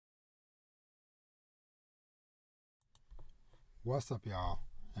What's up, y'all?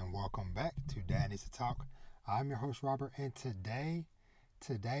 And welcome back to Dad Needs to Talk. I'm your host, Robert, and today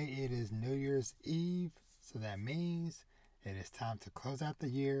it is New Year's Eve, so that means it is time to close out the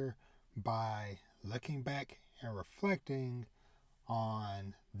year by looking back and reflecting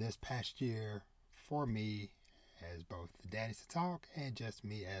on this past year for me as both the Dad Needs to Talk and just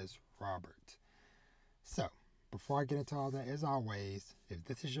me as Robert. So, before I get into all that, as always, if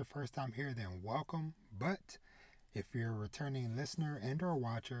this is your first time here, then welcome. But if you're a returning listener and or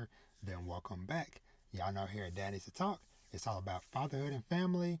watcher, then welcome back. Y'all know here at Daddy's to Talk, it's all about fatherhood and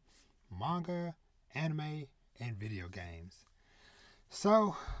family, manga, anime, and video games.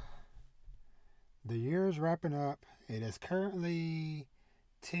 So, the year is wrapping up. It is currently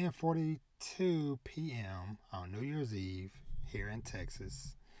 10:42 p.m. on New Year's Eve here in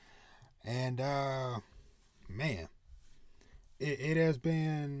Texas. And man, it has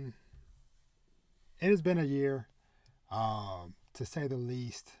been a year, to say the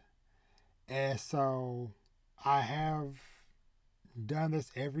least. And so I have done this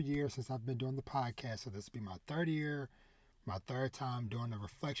every year since I've been doing the podcast. So this will be my third year, my third time doing the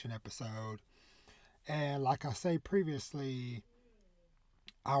reflection episode. And like I say previously,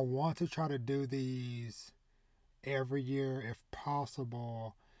 I want to try to do these every year if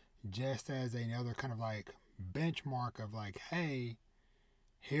possible, just as another kind of like benchmark of like, hey,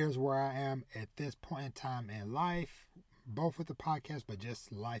 here's where I am at this point in time in life, both with the podcast, but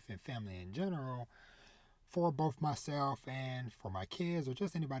just life and family in general, for both myself and for my kids, or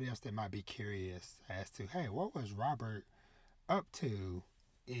just anybody else that might be curious as to, hey, what was Robert up to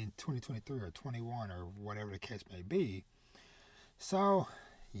in 2023 or 21 or whatever the case may be. So,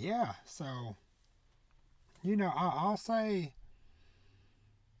 yeah, so, I'll say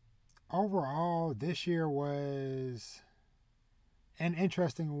overall, this year was an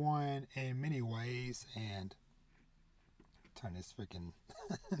interesting one in many ways. And turn this freaking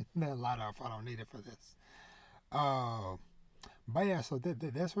that light off. I don't need it for this. Uh, but yeah, so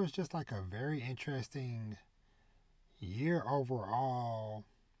this was just like a very interesting year overall,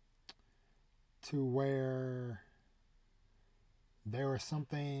 to where there were some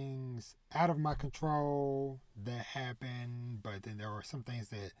things out of my control that happened, but then there were some things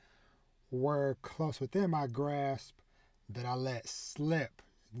that were close within my grasp that I let slip.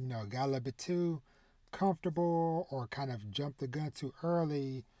 Got a little bit too comfortable or kind of jumped the gun too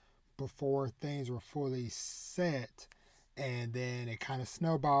early before things were fully set. And then it kind of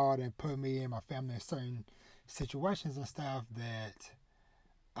snowballed and put me and my family in certain situations and stuff that,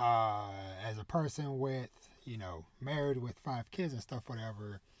 as a person with, married with 5 kids and stuff,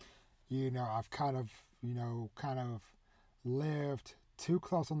 whatever, I've kind of lived too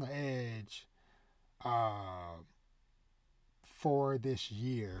close on the edge, uh, for this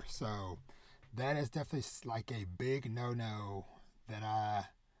year. So that is definitely like a big no that I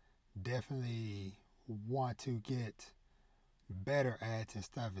definitely want to get better at and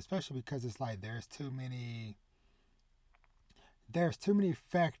stuff, especially because it's like there's too many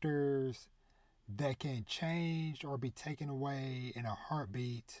factors that can change or be taken away in a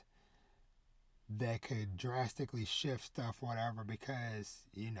heartbeat that could drastically shift stuff, whatever. Because,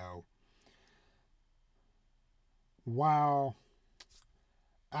 while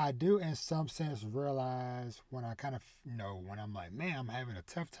I do in some sense realize when I kind of, when I'm like, man, I'm having a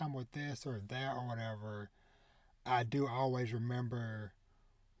tough time with this or that or whatever, I do always remember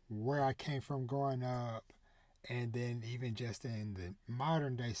where I came from growing up. And then even just in the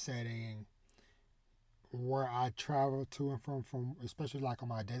modern day setting, where I travel to and from especially like on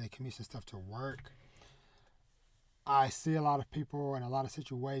my daily commutes and stuff to work, I see a lot of people in a lot of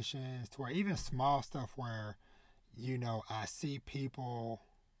situations to where even small stuff where, I see people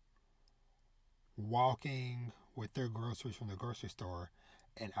walking with their groceries from the grocery store.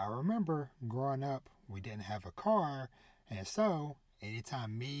 And I remember growing up, we didn't have a car. And so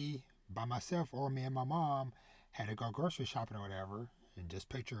anytime me by myself or me and my mom had to go grocery shopping or whatever, and just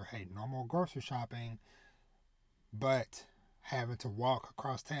picture, hey, normal grocery shopping, but having to walk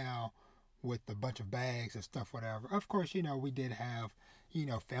across town with a bunch of bags and stuff, whatever. Of course, we did have,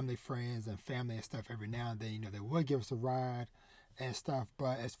 family friends and family and stuff every now and then, they would give us a ride and stuff.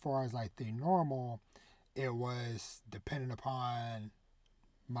 But as far as like the normal, it was dependent upon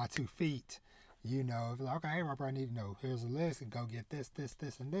my 2 feet. Like, okay, hey, Robert, I need to know. Here's a list and go get this, this,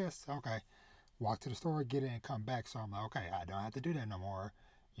 this, and this. Okay, walk to the store, get it, and come back. So I'm like, okay, I don't have to do that no more.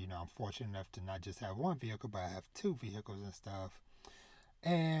 I'm fortunate enough to not just have one vehicle, but I have 2 vehicles and stuff.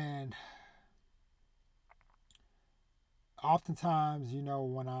 And oftentimes,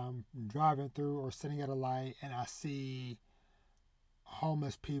 when I'm driving through or sitting at a light and I see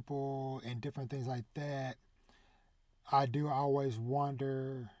homeless people and different things like that, I do always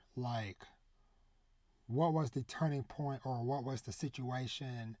wonder, like, what was the turning point or what was the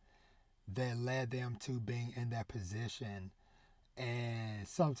situation that led them to being in that position. And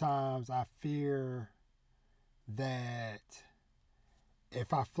sometimes I fear that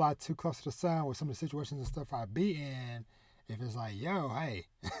if I fly too close to the sun with some of the situations and stuff I be in, if it's like, yo, hey,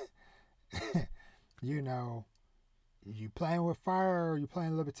 you know, you playing with fire or you playing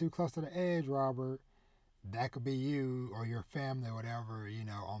a little bit too close to the edge, Robert, that could be you or your family or whatever,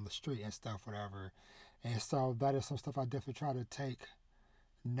 on the street and stuff, whatever. And so that is some stuff I definitely try to take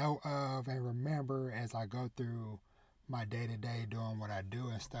note of and remember as I go through my day to day doing what I do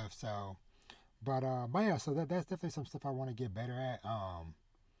and stuff. So, but yeah, so that's definitely some stuff I want to get better at.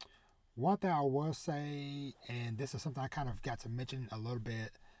 One thing I will say, and this is something I kind of got to mention a little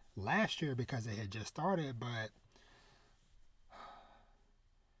bit last year because it had just started, but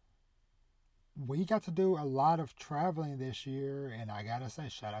we got to do a lot of traveling this year, and I gotta say,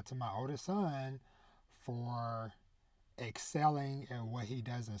 shout out to my oldest son for excelling at what he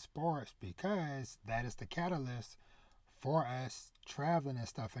does in sports because that is the catalyst for us traveling and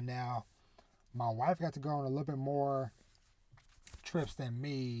stuff. And now my wife got to go on a little bit more trips than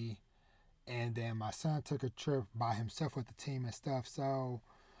me, and then my son took a trip by himself with the team and stuff. So,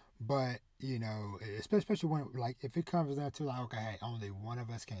 but especially when, like, if it comes down to, like, okay, hey, only one of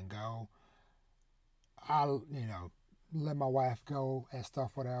us can go, I'll let my wife go and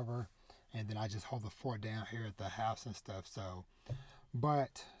stuff, whatever, and then I just hold the fort down here at the house and stuff. So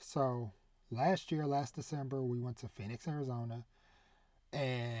last December, we went to Phoenix, Arizona,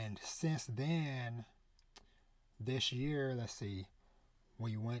 and since then, this year, let's see,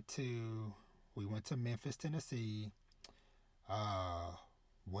 we went to Memphis, Tennessee. Uh,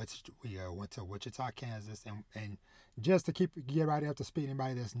 we went to Wichita, Kansas, and just to get right up to speed,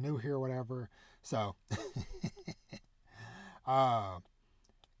 anybody that's new here or whatever. So, uh,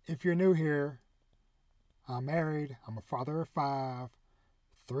 if you're new here, I'm married. I'm a father of 5,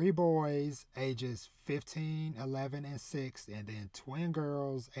 3 boys, ages 15, 11, and 6, and then twin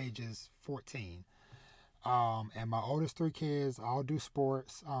girls, ages 14. And my oldest 3 kids all do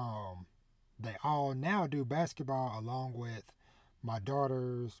sports. They all now do basketball along with my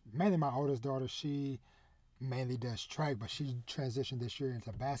daughters, mainly my oldest daughter. She mainly does track, but she transitioned this year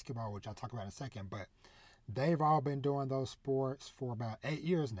into basketball, which I'll talk about in a second. But they've all been doing those sports for about 8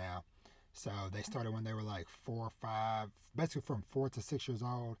 years now. So they started when they were like 4 or 5, basically from 4 to 6 years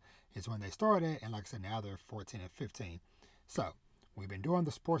old is when they started. And like I said, now they're 14 and 15. So we've been doing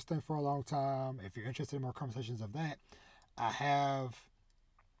the sports thing for a long time. If you're interested in more conversations of that, I have,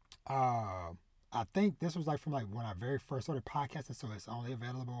 I think this was like from like when I very first started podcasting. So it's only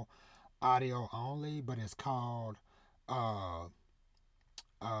available audio only, but it's called, uh,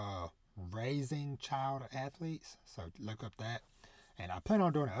 uh, Raising Child Athletes. So look up that. And I plan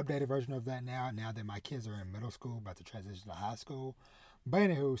on doing an updated version of that now that my kids are in middle school, about to transition to high school. But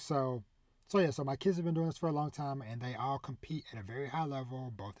anywho, so my kids have been doing this for a long time, and they all compete at a very high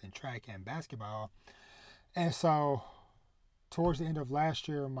level, both in track and basketball. And so, towards the end of last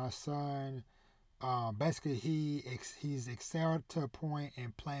year, my son, basically he's excelled to a point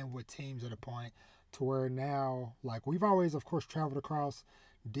and playing with teams at a point to where now, like, we've always, of course, traveled across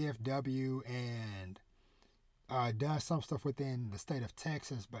DFW and done some stuff within the state of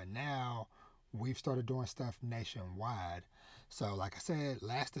Texas, but now we've started doing stuff nationwide. So, like I said,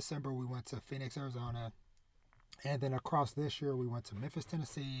 last December we went to Phoenix, Arizona, and then across this year we went to Memphis,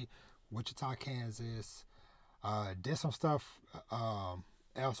 Tennessee, Wichita, Kansas. Did some stuff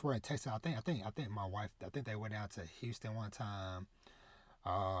elsewhere in Texas. I think my wife. I think they went down to Houston one time.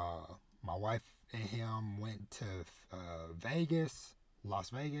 My wife and him went to Vegas, Las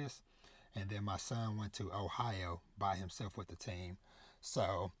Vegas, and then my son went to Ohio by himself with the team.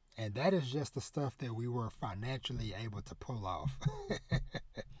 So, and that is just the stuff that we were financially able to pull off.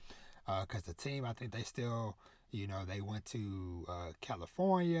 Because the team, I think they still, they went to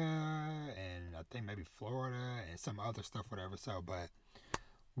California and I think maybe Florida and some other stuff, whatever. So, but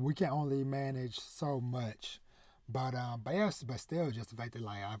we can only manage so much. But yes, but still, just the fact that,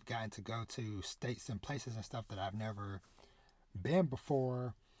 like, I've gotten to go to states and places and stuff that I've never been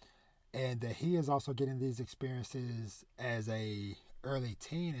before, and that he is also getting these experiences as a early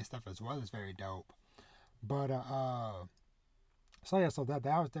teen and stuff as well is very dope. But so that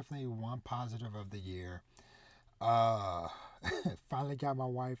was definitely one positive of the year. Uh, Finally got my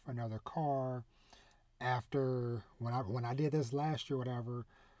wife another car after when I did this last year, whatever.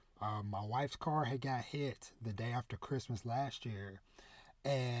 My wife's car had got hit the day after Christmas last year,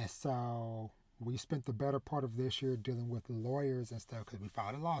 and so we spent the better part of this year dealing with lawyers and stuff because we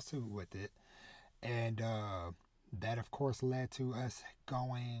filed a lawsuit with it. And that of course led to us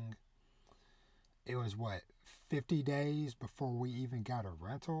going, it was what, 50 days before we even got a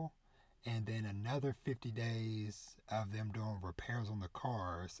rental, and then another 50 days of them doing repairs on the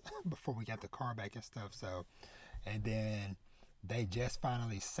cars before we got the car back and stuff. So, and then they just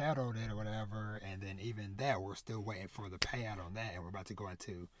finally settled it or whatever, and then even that, we're still waiting for the payout on that, and we're about to go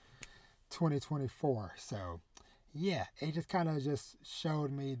into 2024. So yeah, it just kind of just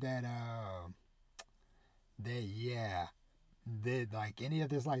showed me that that yeah, that like any of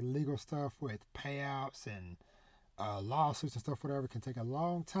this like legal stuff with payouts and lawsuits and stuff, whatever, can take a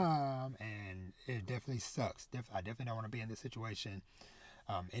long time, and it definitely sucks. I definitely don't want to be in this situation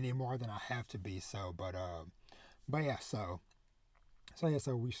any more than I have to be. So, but yeah, so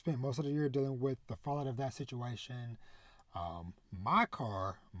we spent most of the year dealing with the fallout of that situation. My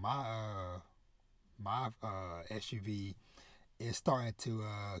car, my SUV is starting to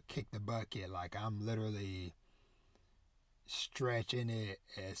kick the bucket. Like I'm literally stretching it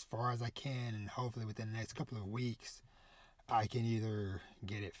as far as I can, and hopefully within the next couple of weeks I can either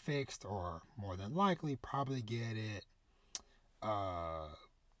get it fixed or more than likely probably get it uh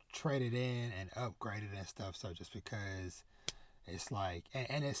traded in and upgraded and stuff. So just because it's like,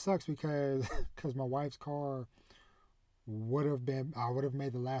 and it sucks because because my wife's car would have been, I would have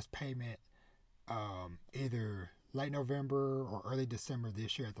made the last payment either late November or early December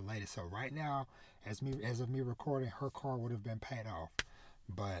this year at the latest. So right now, as of me recording, her car would have been paid off.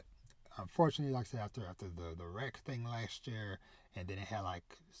 But unfortunately, like I said, after the wreck thing last year, and then it had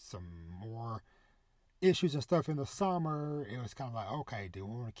like some more issues and stuff in the summer, it was kind of like, okay, do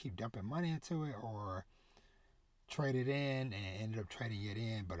we want to keep dumping money into it or trade it in? And ended up trading it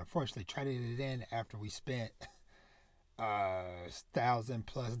in. But unfortunately, trading it in after we spent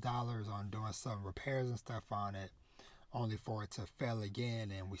 $1,000+ on doing some repairs and stuff on it, only for it to fail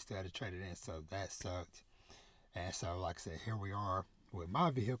again, and we still had to trade it in. So that sucked. And so, like I said, here we are with my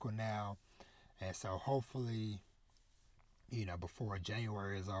vehicle now. And so, hopefully, before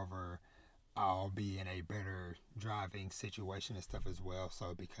January is over, I'll be in a better driving situation and stuff as well.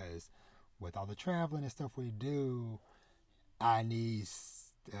 So, because with all the traveling and stuff we do, I need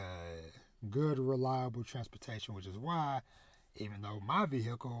good, reliable transportation, which is why, even though my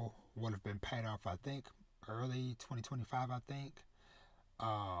vehicle would have been paid off, I think, early 2025, I think,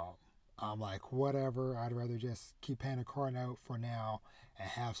 um, I'm like, whatever, I'd rather just keep paying a car note for now and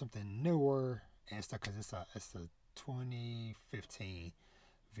have something newer and stuff, because it's a 2015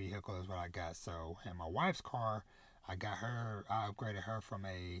 vehicle is what I got. So, and my wife's car, I upgraded her from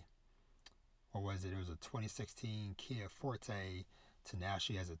a, what was it? It was a 2016 Kia Forte to now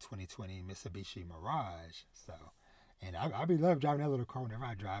she has a 2020 Mitsubishi Mirage. So, and I be love driving that little car whenever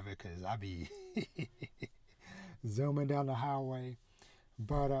I drive it, because I be zooming down the highway.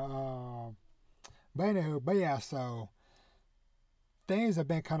 But anywho, but yeah, so things have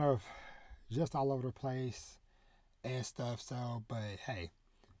been kind of just all over the place and stuff. So, but hey,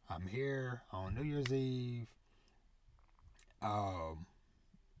 I'm here on New Year's Eve. Um,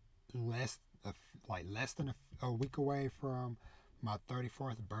 less less than a week away from my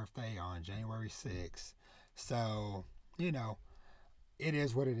 34th birthday on January 6th. So, you know, it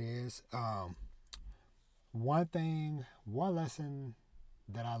is what it is. One lesson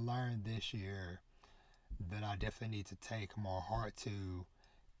that I learned this year that I definitely need to take more heart to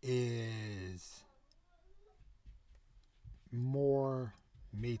is more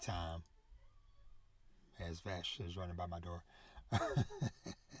me time. As Vash is running by my door.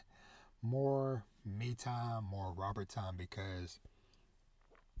 More me time, more Robert time, because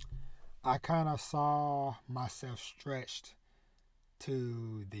I kind of saw myself stretched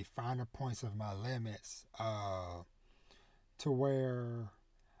to the finer points of my limits, to where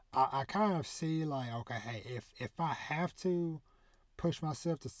I kind of see like, okay, hey, if I have to push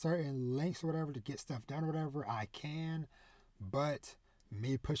myself to certain lengths or whatever to get stuff done or whatever, I can. But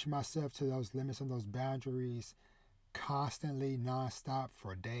me pushing myself to those limits and those boundaries constantly, nonstop,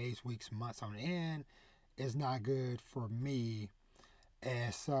 for days, weeks, months on end is not good for me.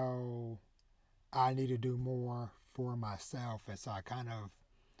 And so I need to do more for myself. And so I kind of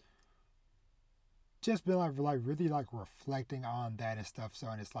just been like really like reflecting on that and stuff. So,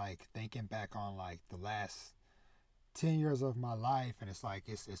 and it's like thinking back on like the last 10 years of my life, and it's like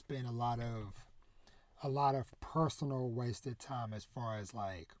it's been a lot of personal wasted time, as far as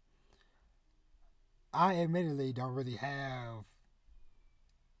like I admittedly don't really have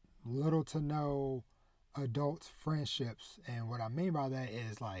little to no adult friendships. And what I mean by that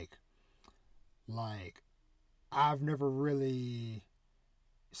is like I've never really,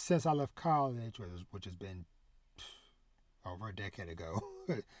 since I left college, which has been over a decade ago,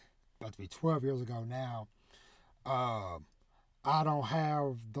 about to be 12 years ago now, Um, I don't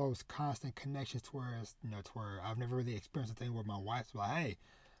have those constant connections to where to where I've never really experienced a thing where my wife's like, hey,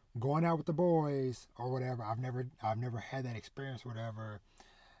 going out with the boys or whatever. I've never had that experience, or whatever.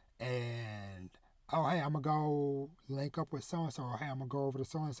 And oh, hey, I'm gonna go link up with so and so, or hey, I'm gonna go over to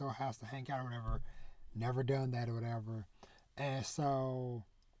so and so house to hang out or whatever. Never done that or whatever. And so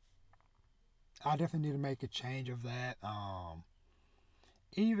I definitely need to make a change of that.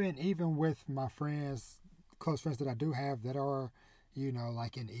 Even with my friends, close friends that I do have that are,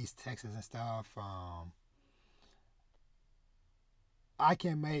 like in East Texas and stuff. I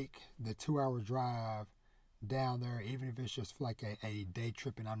can make the 2 hour drive down there, even if it's just for like a day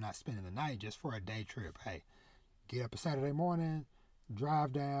trip and I'm not spending the night, just for a day trip. Hey, get up a Saturday morning,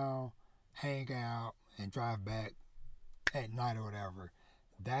 drive down, hang out, and drive back at night or whatever.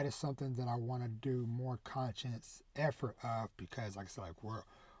 That is something that I want to do more conscious effort of because, like I said, like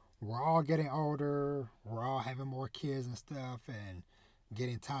we're all getting older, we're all having more kids and stuff, and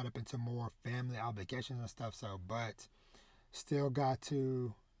getting tied up into more family obligations and stuff. So, but still got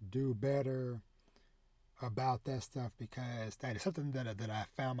to do better about that stuff because that is something that I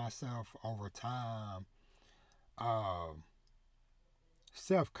found myself over time, um,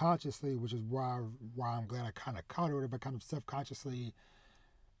 self consciously, which is why I'm glad I kind of caught it, but kind of self consciously.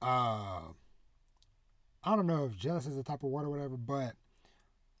 Uh, I don't know if jealous is the type of word or whatever, but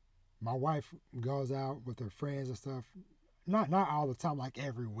my wife goes out with her friends and stuff. Not all the time, like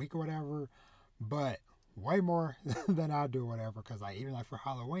every week or whatever, but way more than I do, or whatever. Because like even like for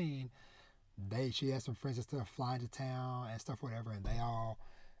Halloween, she has some friends and stuff flying to town and stuff, whatever, and they all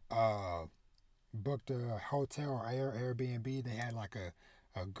uh booked a hotel or Airbnb. They had like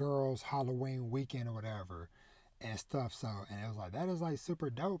a girls Halloween weekend or whatever and stuff. So and it was like that is like super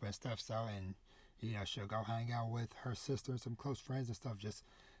dope and stuff. So and she'll go hang out with her sister and some close friends and stuff. Just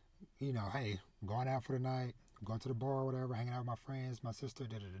hey, going out for the night, going to the bar or whatever, hanging out with my friends, my sister,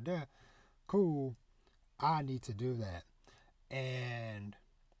 da da da da. Cool. I need to do that. And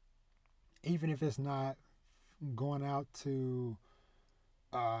even if it's not going out to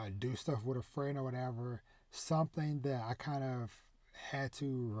do stuff with a friend or whatever, something that I kind of had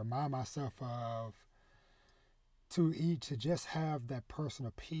to remind myself of to just have that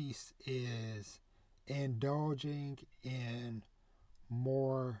personal peace is indulging in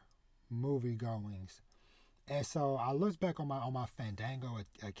more movie goings. And so I looked back on my Fandango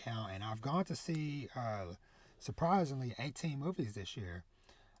account, and I've gone to see surprisingly 18 movies this year.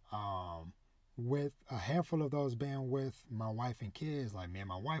 Um, with a handful of those being with my wife and kids. Like me and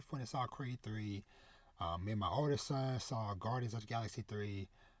my wife went and saw Creed 3. Me and my oldest son saw Guardians of the Galaxy 3.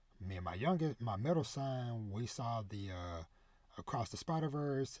 Me and my middle son, we saw the Across the Spider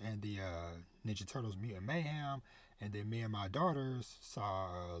Verse and the Ninja Turtles Mutant Mayhem. And then me and my daughters saw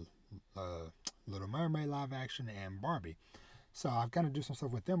Little Mermaid live action and Barbie. So I've got to do some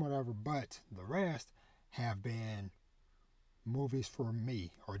stuff with them, whatever. But the rest have been movies for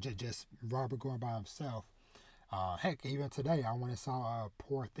me, or just Robert going by himself. Heck, even today I went and saw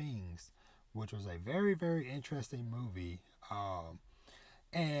Poor Things, which was a very, very interesting movie.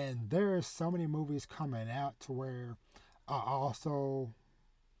 And there are so many movies coming out to where I also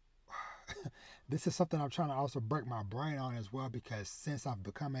this is something I'm trying to also break my brain on as well because since I've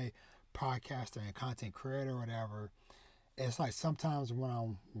become a podcaster and content creator or whatever, it's like sometimes when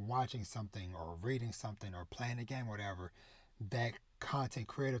I'm watching something or reading something or playing a game or whatever, that content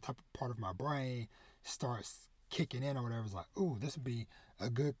creator type of part of my brain starts kicking in or whatever. It's like, ooh, this would be a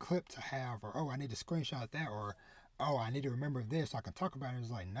good clip to have, or oh, I need to screenshot that, or oh, I need to remember this so I can talk about it.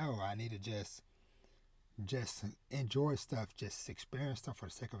 It's like, no, I need to just enjoy stuff, just experience stuff for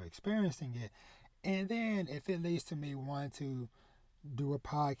the sake of experiencing it. And then if it leads to me wanting to do a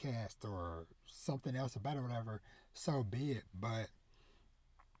podcast or something else about it, whatever, so be it. But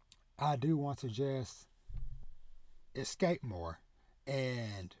I do want to just escape more.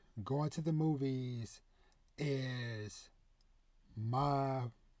 And going to the movies is my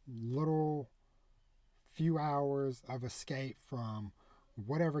little few hours of escape from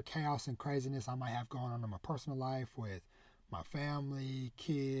whatever chaos and craziness I might have going on in my personal life with my family,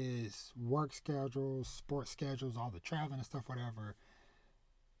 kids, work schedules, sports schedules, all the traveling and stuff, whatever.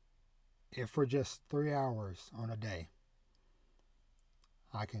 If for just 3 hours on a day,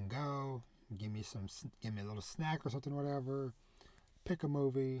 I can go, give me a little snack or something, whatever, pick a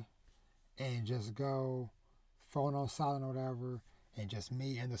movie, and just go, phone on silent or whatever, and just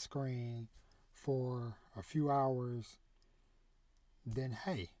me and the screen for a few hours, then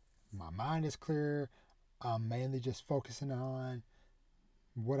hey, my mind is clear. I'm mainly just focusing on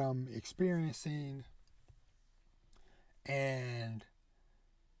what I'm experiencing and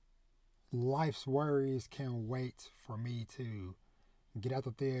life's worries can wait for me to get out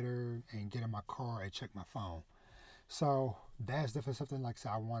the theater and get in my car and check my phone. So that's definitely something like I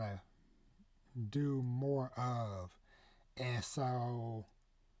said, I want to do more of. And so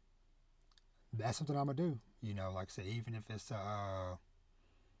that's something I'm going to do. You know, like I said, even if it's,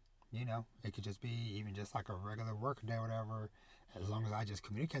 it could just be even just like a regular work day or whatever. As long as I just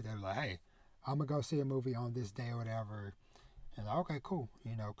communicate that, like, hey, I'm going to go see a movie on this day or whatever. And like, okay, cool.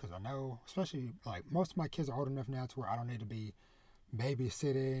 You know, because I know, especially like most of my kids are old enough now to where I don't need to be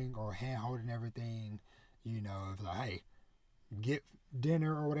babysitting or hand holding everything. You know, if like, hey, get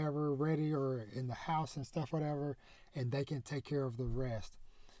dinner or whatever ready or in the house and stuff, whatever, and they can take care of the rest.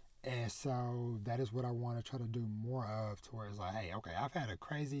 And so that is what I want to try to do more of, to where it's like, hey, okay, I've had a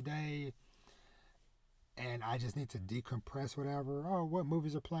crazy day and I just need to decompress, whatever. Oh, what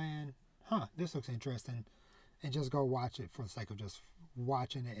movies are playing? Huh, this looks interesting. And just go watch it for the sake of just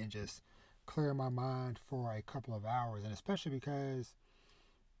watching it and just clear my mind for a couple of hours. And especially because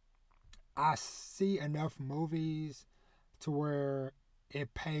I see enough movies to where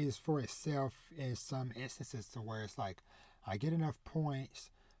it pays for itself in some instances, to where it's like I get enough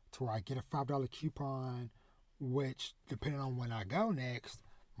points to where I get a $5 coupon, which depending on when I go next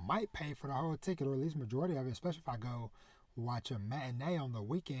might pay for the whole ticket, or at least majority of it, especially if I go watch a matinee on the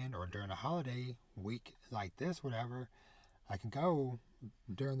weekend or during a holiday week like this, whatever. I can go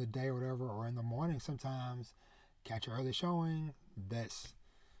during the day or whatever, or in the morning sometimes, catch an early showing that's,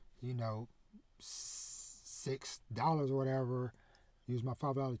 you know, $6 or whatever, use my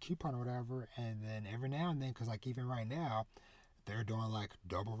 $5 coupon or whatever, and then every now and then, because like even right now, they're doing like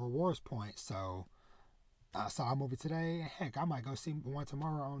double rewards points. So I saw a movie today. Heck, I might go see one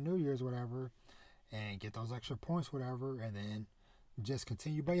tomorrow on New Year's, whatever, and get those extra points, whatever, and then just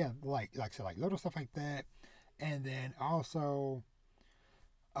continue. But yeah, like I said, like little stuff like that, and then also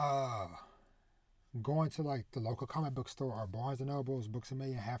uh going to like the local comic book store or Barnes and Nobles, Books a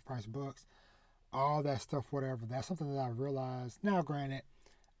Million, Half Price Books, all that stuff, whatever. That's something that I realized. Now, granted,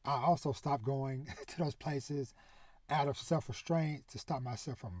 I also stopped going to those places out of self restraint to stop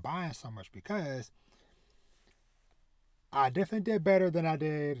myself from buying so much, because I definitely did better than I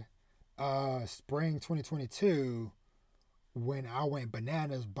did spring 2022 when I went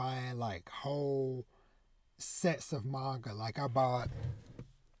bananas buying like whole sets of manga. Like I bought,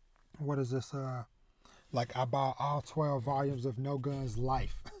 what is this? Like I bought all 12 volumes of No Guns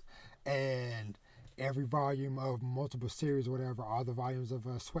Life and every volume of multiple series, or whatever, all the volumes of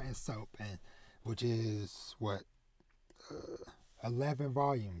Sweat and Soap, and which is what, 11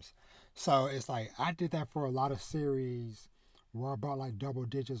 volumes. So it's like I did that for a lot of series where I bought like double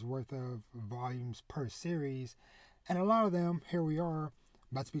digits worth of volumes per series. And a lot of them, here we are,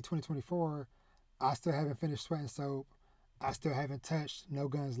 about to be 2024, I still haven't finished Sweat and Soap. I still haven't touched No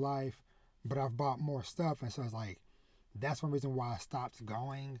Guns Life, but I've bought more stuff. And so it's like, that's one reason why I stopped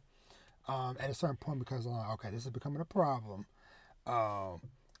going at a certain point, because I'm like, okay, this is becoming a problem. Um,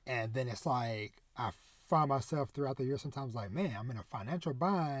 and then it's like, I find myself throughout the year sometimes like, man, I'm in a financial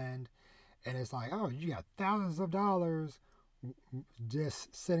bind. And it's like, oh, you got thousands of dollars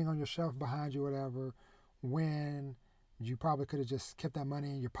just sitting on your shelf behind you, whatever, when you probably could have just kept that money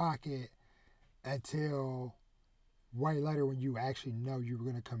in your pocket until way later, when you actually know you were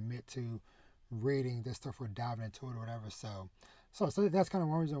going to commit to reading this stuff or diving into it or whatever. So that's kind of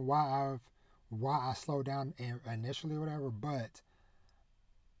one reason why I slowed down initially or whatever. But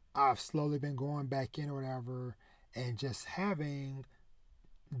I've slowly been going back in or whatever, and just having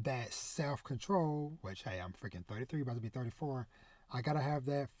that self control, which, hey, I'm freaking 33, about to be 34. I gotta have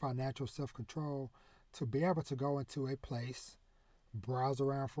that financial self control to be able to go into a place, browse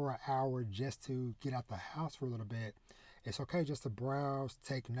around for an hour just to get out the house for a little bit. It's okay just to browse,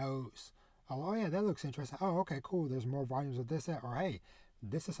 take notes. Oh yeah, that looks interesting. Oh, okay, cool. There's more volumes of this, that, or hey,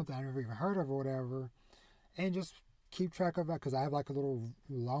 this is something I never even heard of or whatever. And just keep track of that, because I have like a little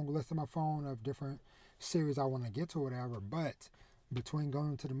long list on my phone of different series I want to get to or whatever. But between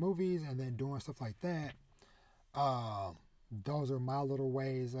going to the movies and then doing stuff like that, those are my little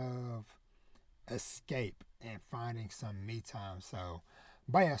ways of escape and finding some me time. So,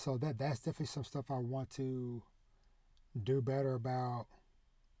 but yeah, so that's definitely some stuff I want to do better about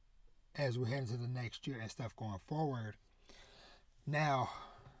as we head into the next year and stuff going forward. Now,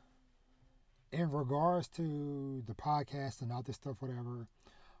 in regards to the podcast and all this stuff, whatever,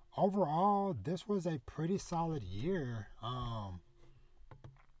 overall, this was a pretty solid year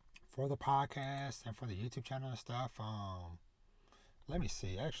for the podcast and for the YouTube channel and stuff. Let me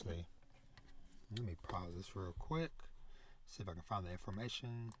see, actually. Let me pause this real quick. See if I can find the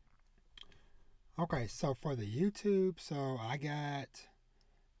information. Okay, so for the YouTube, so I got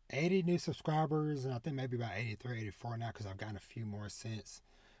 80 new subscribers, and I think maybe about 83, 84 now, because I've gotten a few more since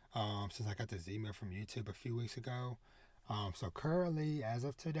I got this email from YouTube a few weeks ago. So currently, as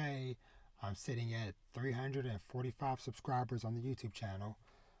of today, I'm sitting at 345 subscribers on the YouTube channel,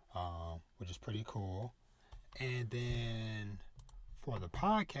 which is pretty cool. And then for the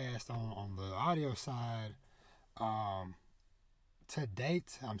podcast on the audio side, to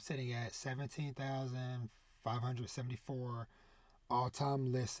date, I'm sitting at 17,574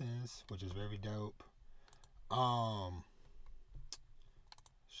 all-time listens, which is very dope. I'm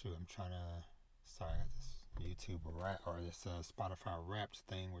trying to. Sorry, I got this YouTube rap or this Spotify Wrapped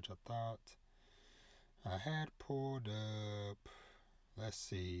thing, which I thought I had pulled up. Let's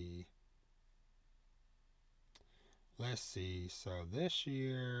see. So this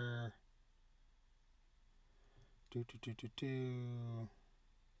year,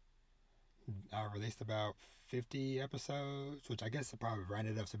 I released about 50 episodes, which I guess I probably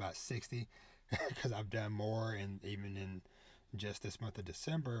rounded up to about 60 because I've done more, and even in just this month of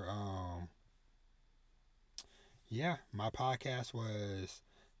December. Yeah, my podcast was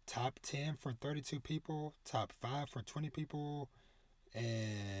top 10 for 32 people, top 5 for 20 people,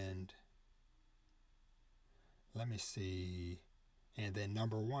 and let me see, and then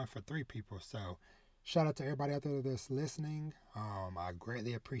number 1 for 3 people. So shout out to everybody out there that's listening. I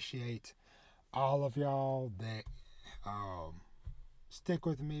greatly appreciate all of y'all that stick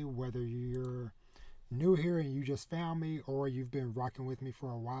with me, whether you're new here and you just found me, or you've been rocking with me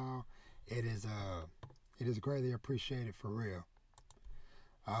for a while. It is greatly appreciated, for real.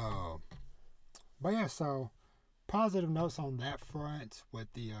 But yeah, so positive notes on that front with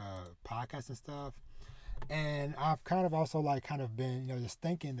the podcast and stuff. And I've kind of also been, just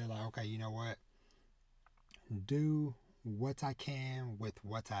thinking that, like, okay, you know what? Do what I can with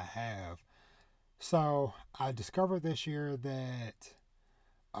what I have. So I discovered this year that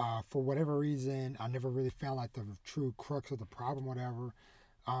for whatever reason, I never really found like the true crux of the problem, whatever.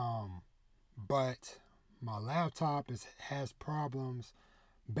 But my laptop has problems.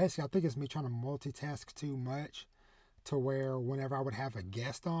 Basically, I think it's me trying to multitask too much, to where whenever I would have a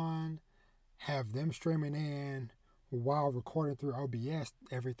guest on, have them streaming in while recording through OBS,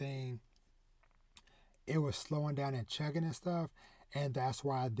 everything, it was slowing down and chugging and stuff. And that's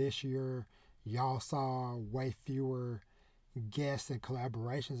why this year y'all saw way fewer guests and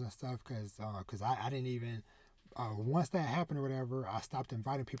collaborations and stuff, because I didn't even, once that happened or whatever, I stopped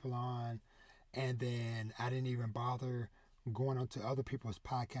inviting people on, and then I didn't even bother going onto other people's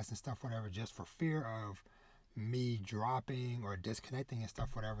podcasts and stuff, whatever, just for fear of me dropping or disconnecting and stuff,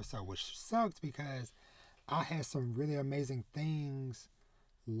 whatever. So, which sucked, because I had some really amazing things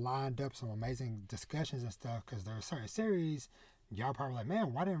lined up, some amazing discussions and stuff, because there are certain series y'all probably like,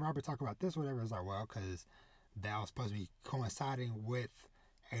 man, why didn't Robert talk about this, whatever. It's like, well, because that was supposed to be coinciding with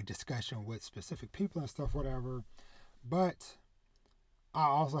a discussion with specific people and stuff, whatever. But I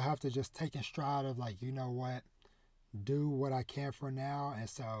also have to just take in stride of, like, you know what, do what I can for now. And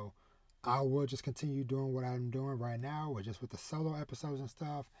so I will just continue doing what I'm doing right now, with the solo episodes and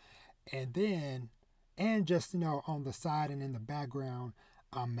stuff. And then, and just, on the side and in the background,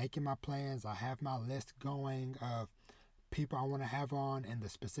 I'm making my plans. I have my list going of people I want to have on and the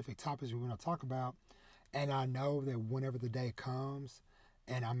specific topics we want to talk about. And I know that whenever the day comes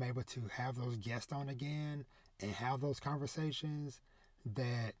and I'm able to have those guests on again and have those conversations,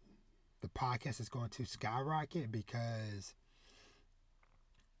 that the podcast is going to skyrocket, because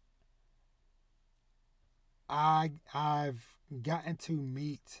I've gotten to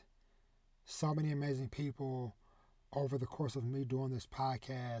meet so many amazing people over the course of me doing this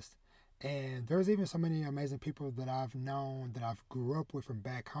podcast. And there's even so many amazing people that I've known, that I've grew up with from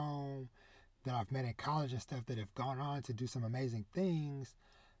back home, that I've met in college and stuff, that have gone on to do some amazing things,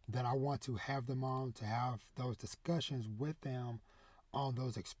 that I want to have them on, to have those discussions with them on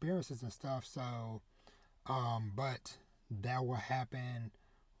those experiences and stuff. So, but that will happen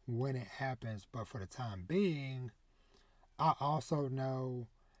when it happens. But for the time being, I also know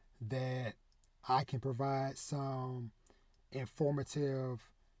that I can provide some informative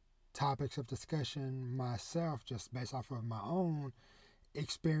topics of discussion myself, just based off of my own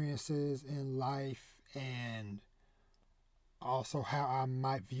experiences in life, and also how I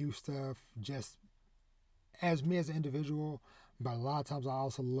might view stuff just as me as an individual. But a lot of times I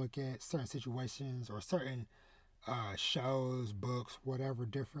also look at certain situations or certain shows, books, whatever,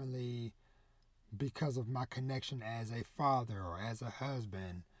 differently, because of my connection as a father or as a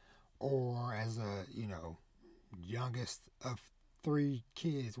husband or as a, youngest of 3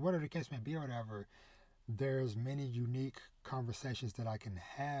 kids, whatever the case may be or whatever. There's many unique conversations that I can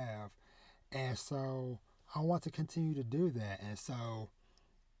have. And so I want to continue to do that. And so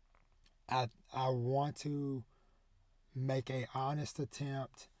I want to make a honest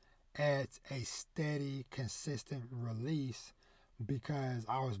attempt at a steady, consistent release because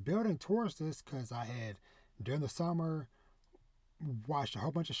I was building towards this because I had during the summer watched a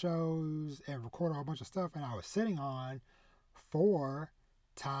whole bunch of shows and recorded a whole bunch of stuff, and I was sitting on for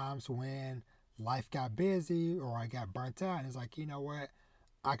times when life got busy or I got burnt out, and it's like, you know what,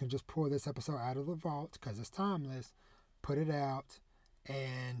 I can just pull this episode out of the vault because it's timeless, put it out,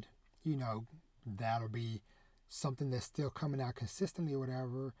 and you know that'll be something that's still coming out consistently or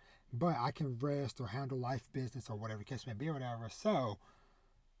whatever. But I can rest or handle life business or whatever the case may be or whatever. So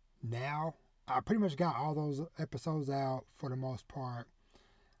now I pretty much got all those episodes out for the most part,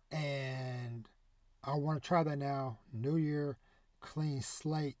 and I want to try that now. New year, clean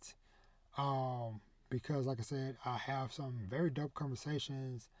slate. Because like I said, I have some very dope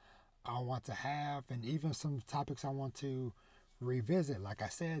conversations I want to have, and even some topics I want to revisit. Like I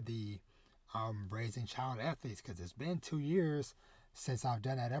said, the raising child athletes, because it's been 2 years since I've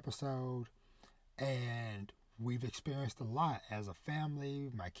done that episode, and we've experienced a lot as a family,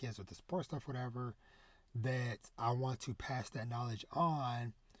 my kids with the sports stuff, whatever, that I want to pass that knowledge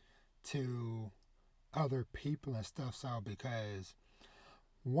on to other people and stuff. So, because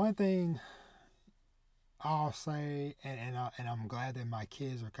one thing I'll say, and I'm glad that my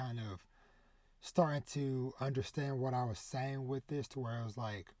kids are kind of starting to understand what I was saying with this, to where it was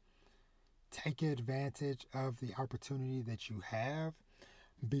like, take advantage of the opportunity that you have,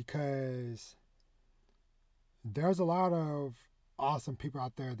 because there's a lot of awesome people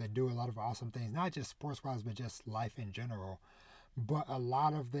out there that do a lot of awesome things, not just sports wise, but just life in general. But a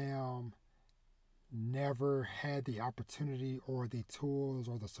lot of them never had the opportunity or the tools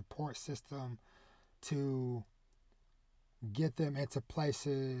or the support system to get them into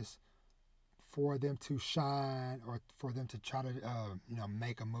places for them to shine or for them to try to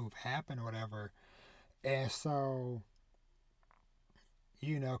make a move happen or whatever. And so,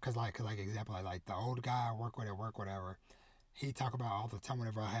 cause like example, like the old guy I work with at work, whatever, he talk about all the time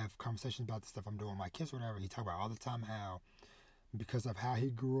whenever I have conversations about the stuff I'm doing with my kids, whatever. He talk about all the time how, because of how he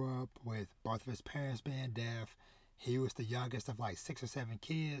grew up with both of his parents being deaf, he was the youngest of like 6 or 7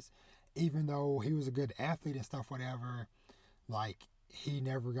 kids. Even though he was a good athlete and stuff, whatever, like he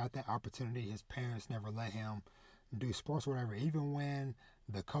never got that opportunity. His parents never let him do sports or whatever. Even when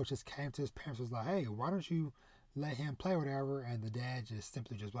the coaches came to his parents, was like, "Hey, why don't you let him play whatever?" And the dad just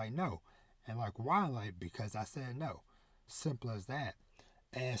simply just like, "No." And like, why? Like, because I said no. Simple as that.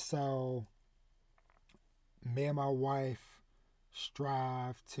 And so me and my wife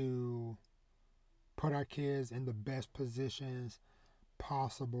strive to put our kids in the best positions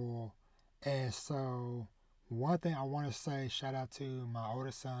possible. And so one thing I want to say, shout out to my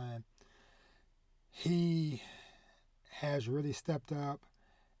oldest son. He has really stepped up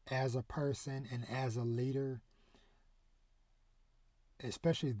as a person and as a leader,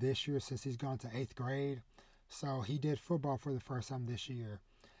 especially this year since he's gone to 8th grade. So he did football for the first time this year.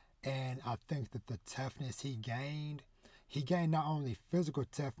 And I think that the toughness he gained not only physical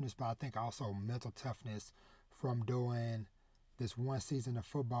toughness, but I think also mental toughness from doing this one season of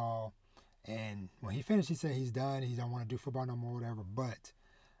football. And when he finished, he said he's done. He don't want to do football no more, whatever. But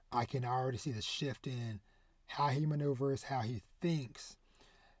I can already see the shift in how he maneuvers, how he thinks,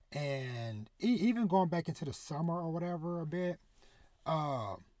 and even going back into the summer or whatever a bit.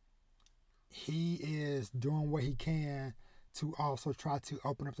 Uh, he is doing what he can to also try to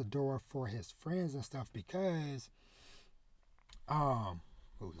open up the door for his friends and stuff because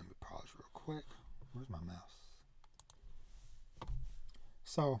let me pause real quick. Where's my mouse?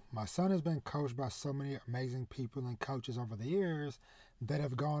 So my son has been coached by so many amazing people and coaches over the years that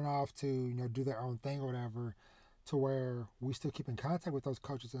have gone off to, do their own thing or whatever, to where we still keep in contact with those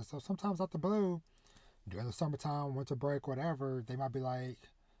coaches and stuff. Sometimes out the blue, during the summertime, winter break, whatever, they might be like,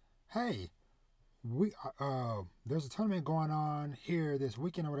 "Hey, we there's a tournament going on here this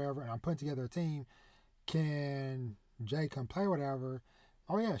weekend or whatever, and I'm putting together a team. Can Jay come play whatever?"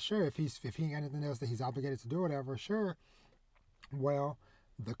 "Oh yeah, sure. If he ain't got anything else that he's obligated to do whatever, sure." Well,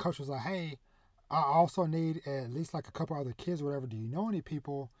 the coach was like, "Hey, I also need at least like a couple other kids or whatever. Do you know any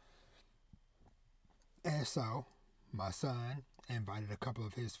people?" And so my son invited a couple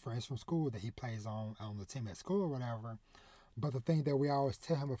of his friends from school that he plays on the team at school or whatever. But the thing that we always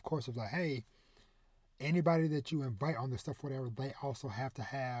tell him, of course, is like, "Hey, anybody that you invite on this stuff, whatever, they also have to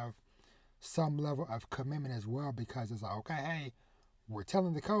have some level of commitment as well, because it's like, okay, hey, we're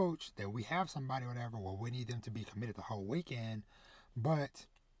telling the coach that we have somebody, whatever. Well, we need them to be committed the whole weekend." But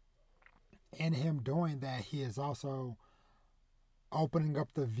in him doing that, he is also opening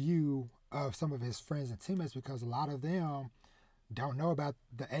up the view of some of his friends and teammates, because a lot of them don't know about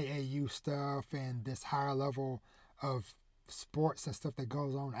the AAU stuff and this higher level of sports and stuff that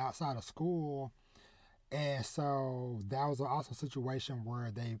goes on outside of school. And so that was an awesome situation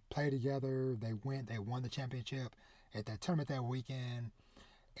where they played together. They won the championship at that tournament that weekend.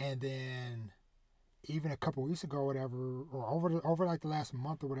 And then even a couple weeks ago, or whatever, or over like the last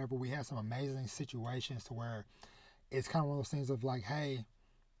month or whatever, we had some amazing situations to where it's kind of one of those things of like, hey,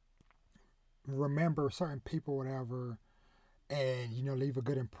 remember certain people, whatever, and leave a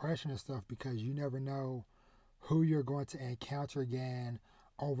good impression and stuff because you never know who you're going to encounter again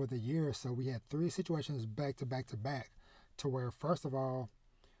over the years. So we had 3 situations back to back to back, to where first of all,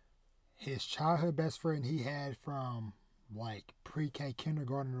 his childhood best friend he had from like pre-K,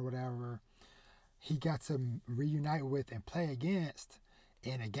 kindergarten or whatever, he got to reunite with and play against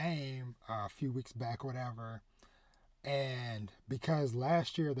in a game a few weeks back or whatever. And because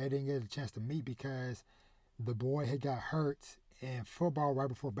last year they didn't get a chance to meet because the boy had got hurt in football right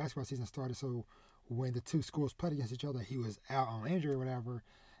before basketball season started. So when the 2 schools played against each other, he was out on injury or whatever.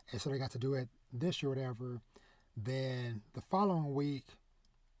 And so they got to do it this year or whatever. Then the following week,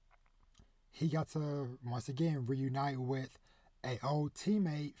 he got to once again reunite with an old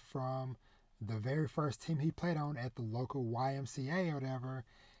teammate from the very first team he played on at the local YMCA or whatever.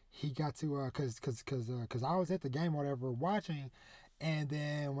 He got to cause I was at the game or whatever watching, and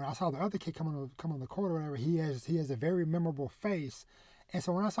then when I saw the other kid come on the court or whatever, he has a very memorable face, and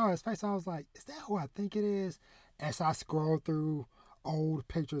so when I saw his face, I was like, is that who I think it is? And so I scrolled through old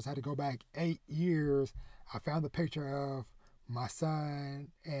pictures, had to go back 8 years. I found the picture of my son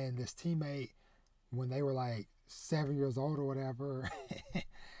and this teammate when they were like 7 years old or whatever.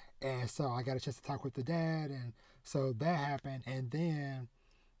 And so I got a chance to talk with the dad, and so that happened. And then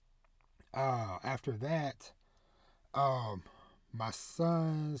after that, my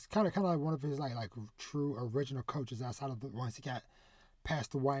son's kind of like one of his like true original coaches outside of the ones he got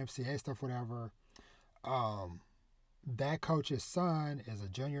past the YMCA stuff, whatever. That coach's son is a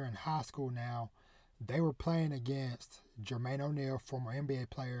junior in high school now. They were playing against Jermaine O'Neal, former NBA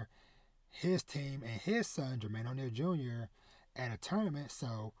player, his team, and his son, Jermaine O'Neal Jr., at a tournament.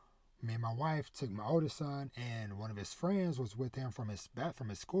 So me and my wife took my oldest son, and one of his friends was with him from his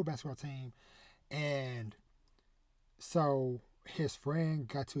school basketball team. And so his friend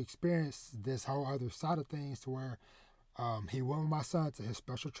got to experience this whole other side of things to where he went with my son to his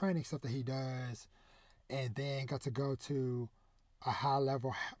special training stuff that he does, and then got to go to a high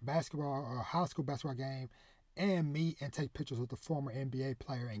level basketball or high school basketball game and meet and take pictures with the former NBA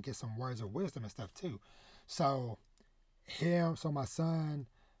player and get some words of wisdom and stuff too. So my son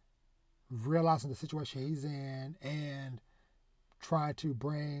realizing the situation he's in and trying to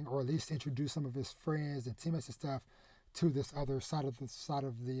bring or at least introduce some of his friends and teammates and stuff to this other side of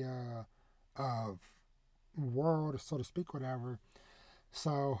the world, so to speak, whatever.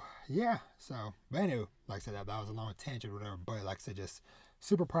 So yeah, but anyway, like I said, that was a long tangent, whatever. But like I said, just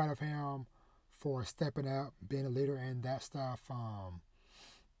super proud of him for stepping up, being a leader in that stuff,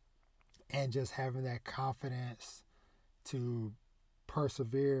 and just having that confidence to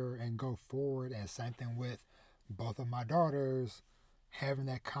persevere and go forward. And same thing with both of my daughters, having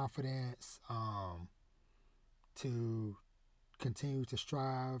that confidence to continue to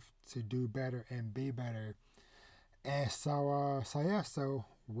strive to do better and be better. And so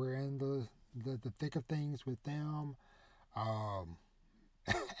we're in the thick of things with them.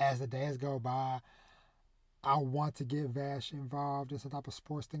 As the days go by, I want to get Vash involved in some type of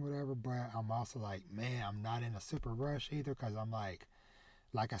sports thing, whatever, but I'm also like, man, I'm not in a super rush either, because I'm like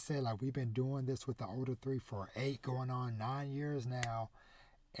I said, like we've been doing this with the older 3 for 8 going on 9 years now.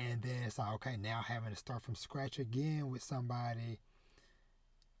 And then it's like, okay, now having to start from scratch again with somebody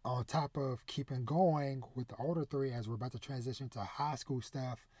on top of keeping going with the older 3 as we're about to transition to high school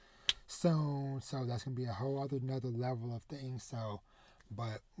stuff soon. So that's going to be a whole another level of things. So,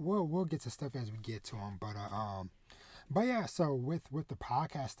 but we'll get to stuff as we get to them. But yeah, so with the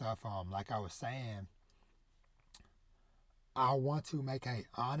podcast stuff, like I was saying, I want to make a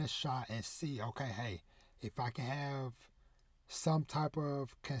honest shot and see, okay, hey, if I can have some type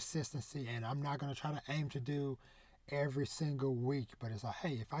of consistency, and I'm not going to try to aim to do every single week, but it's like,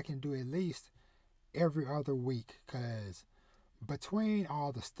 hey, if I can do at least every other week, because between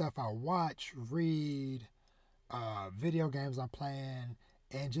all the stuff I watch, read, video games I'm playing,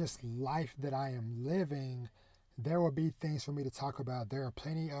 and just life that I am living, there will be things for me to talk about. There are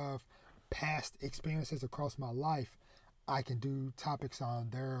plenty of past experiences across my life I can do topics on.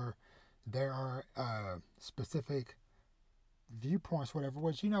 There are specific viewpoints, whatever,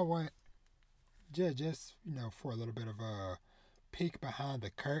 which, you know what, just for a little bit of a peek behind the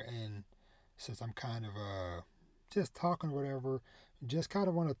curtain, since I'm kind of just talking or whatever, just kind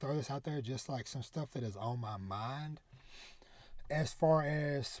of want to throw this out there, just like some stuff that is on my mind as far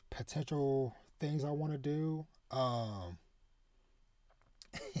as potential things I want to do. A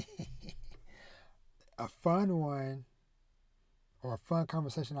fun one or a fun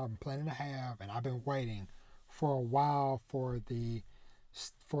conversation I've been planning to have, and I've been waiting for a while for the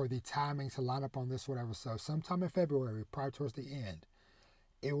timing to line up on this, whatever. So sometime in February, probably towards the end,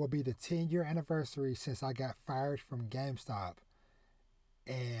 it will be the 10-year anniversary since I got fired from GameStop,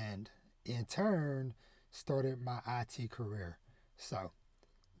 and in turn started my IT career. So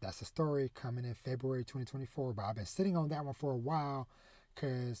that's a story coming in February 2024. But I've been sitting on that one for a while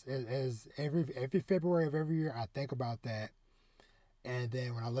because as every February of every year, I think about that. And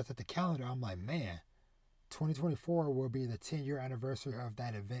then when I looked at the calendar, I'm like, man, 2024 will be the 10-year anniversary of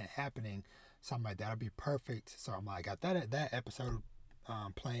that event happening. So I'm like, that'll be perfect. So I'm like, I got that episode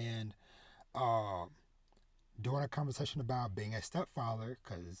planned. Doing a conversation about being a stepfather,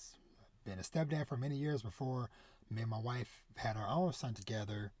 because I've been a stepdad for many years before me and my wife had our own son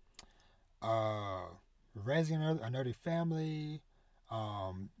together. Raising a nerdy family.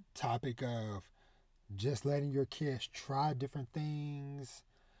 Topic of just letting your kids try different things.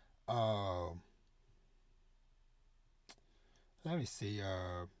 Let me see.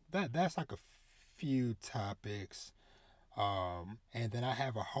 That's like a few topics. And then I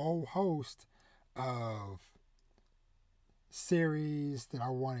have a whole host of series that I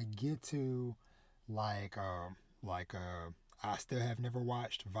want to get to, like I still have never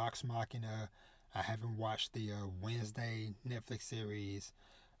watched Vox Machina. I haven't watched the Wednesday Netflix series.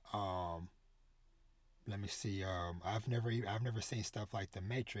 Let me see. I've never seen stuff like The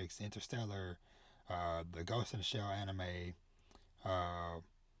Matrix, Interstellar, the Ghost in the Shell anime. Uh,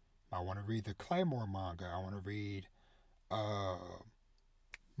 I want to read the Claymore manga. I want to read uh,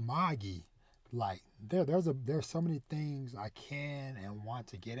 Magi. Like there's so many things I can and want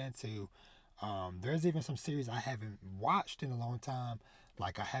to get into. There's even some series I haven't watched in a long time.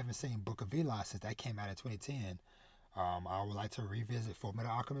 Like I haven't seen Book of Eli since that came out in 2010. I would like to revisit Fullmetal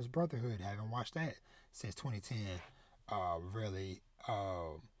Alchemist Brotherhood. Haven't watched that since 2010. Really.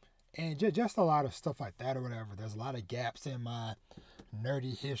 And just a lot of stuff like that or whatever. There's a lot of gaps in my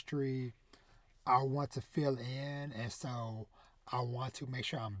nerdy history I want to fill in, and so I want to make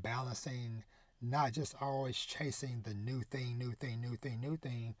sure I'm balancing, not just always chasing the new thing,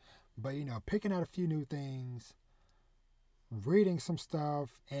 but picking out a few new things, reading some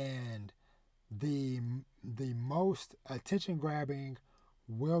stuff, and the most attention grabbing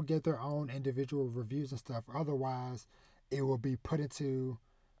will get their own individual reviews and stuff. Otherwise, it will be put into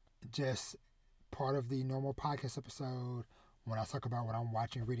just part of the normal podcast episode when I talk about what I'm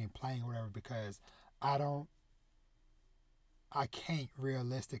watching, reading, playing, whatever, because I can't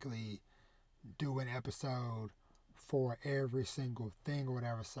realistically do an episode for every single thing or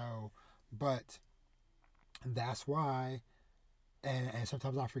whatever. So, but that's why, and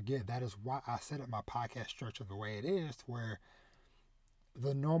sometimes I forget, that is why I set up my podcast structure the way it is, to where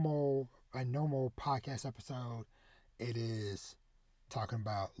a normal podcast episode, it is talking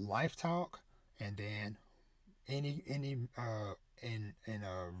about life talk, and then any in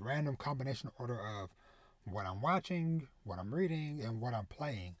a random combination order of what I'm watching, what I'm reading, and what I'm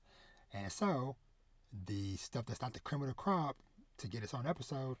playing. And so the stuff that's not the cream of the crop to get its own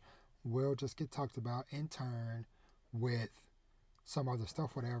episode will just get talked about in turn with some other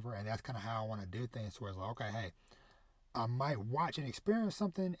stuff, whatever. And that's kind of how I want to do things, where it's like, okay, hey, I might watch and experience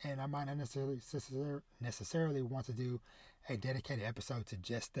something, and I might not necessarily want to do a dedicated episode to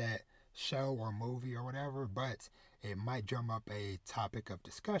just that show or movie or whatever, but it might drum up a topic of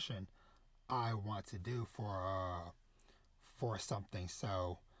discussion I want to do for something.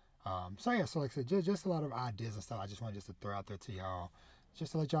 So yeah, so like I said, just a lot of ideas and stuff I just wanted to throw out there to y'all,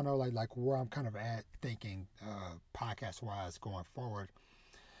 just to let y'all know like where I'm kind of at thinking podcast wise going forward.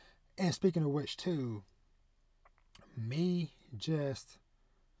 And speaking of which too, me just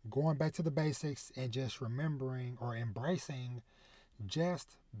going back to the basics and just remembering or embracing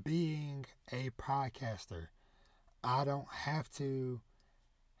just being a podcaster. I don't have to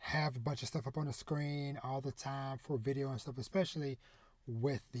have a bunch of stuff up on the screen all the time for video and stuff, especially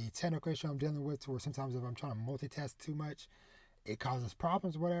with the technical issue I'm dealing with, where sometimes if I'm trying to multitask too much, it causes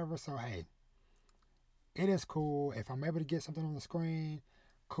problems, whatever. So, hey, it is cool. If I'm able to get something on the screen,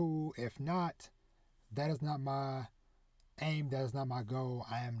 cool. If not, that is not my aim. That is not my goal.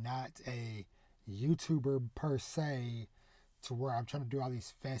 I am not a YouTuber per se, to where I'm trying to do all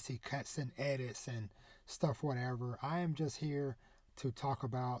these fancy cuts and edits and stuff, whatever. I am just here to talk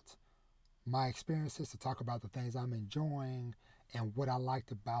about my experiences, to talk about the things I'm enjoying and what I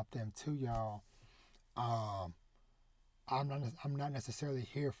liked about them to y'all. I'm not necessarily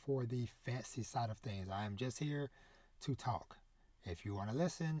here for the fancy side of things. I am just here to talk. If you want to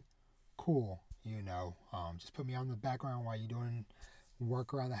listen, cool. Just put me on the background while you're doing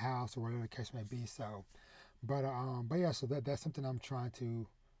work around the house or whatever the case may be. So, but yeah. So that's something I'm trying to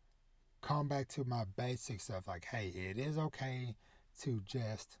come back to my basics of like, hey, it is okay to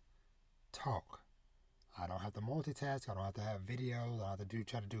just talk. I don't have to multitask. I don't have to have videos. I don't have to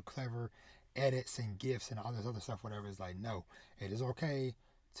try to do clever edits and gifs and all this other stuff. Whatever. It's like, no, it is okay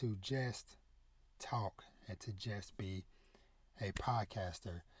to just talk and to just be a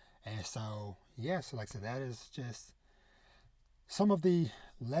podcaster. And so, yeah, so like I said, that is just some of the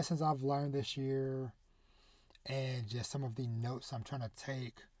lessons I've learned this year and just some of the notes I'm trying to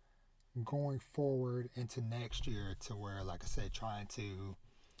take going forward into next year to where, like I said, trying to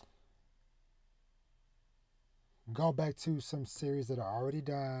go back to some series that are already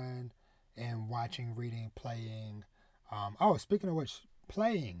done and watching, reading, playing. Speaking of which,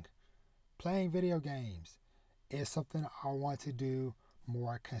 playing video games is something I want to do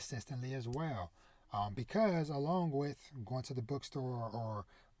more consistently as well. Because along with going to the bookstore or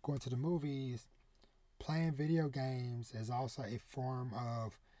going to the movies, playing video games is also a form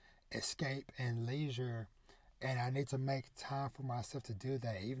of escape and leisure. And I need to make time for myself to do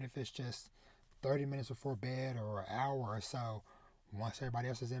that, even if it's just 30 minutes before bed or an hour or so. Once everybody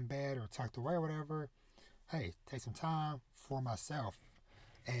else is in bed or tucked away or whatever, hey, take some time for myself.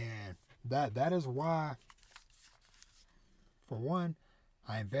 And that is why, for one,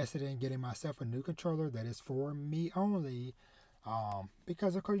 I invested in getting myself a new controller that is for me only.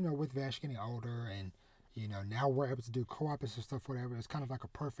 Because of course, with Vash getting older and now we're able to do co-op and stuff, whatever. It's kind of like a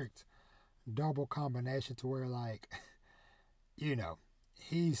perfect double combination to where like, you know,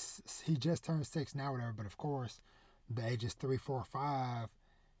 he just turned 6 now, whatever. But of course, the ages 3, 4, 5,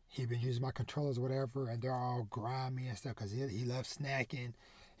 he been using my controllers, whatever, and they're all grimy and stuff because he loves snacking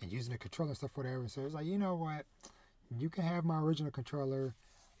and using the controller and stuff, whatever. So it's like, you know what, you can have my original controller.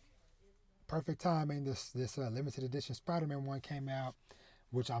 Perfect timing. This limited edition Spider-Man one came out,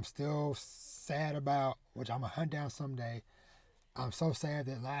 which I'm still sad about, which I'm gonna hunt down someday. I'm so sad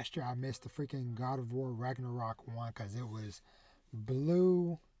that last year I missed the freaking God of War Ragnarok one because it was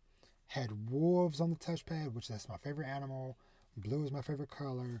blue, had wolves on the touchpad, which that's my favorite animal. Blue is my favorite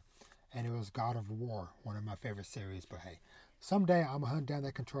color, and it was God of War, one of my favorite series. But hey, someday I'm gonna hunt down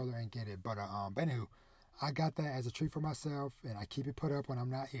that controller and get it. But anywho, I got that as a treat for myself, and I keep it put up when I'm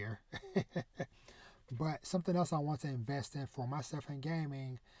not here. But something else I want to invest in for myself in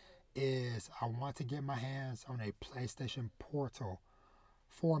gaming is I want to get my hands on a PlayStation Portal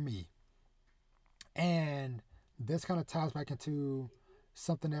for me. And this kind of ties back into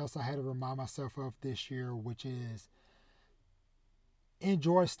something else I had to remind myself of this year, which is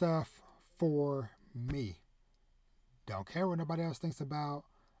enjoy stuff for me. Don't care what nobody else thinks about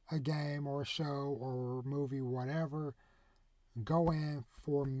a game or a show or movie, whatever. Go in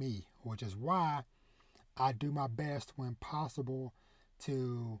for me, which is why I do my best when possible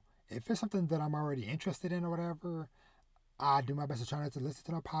to, if it's something that I'm already interested in or whatever, I do my best to try not to listen